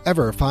 and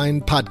wherever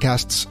fine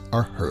podcasts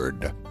are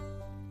heard.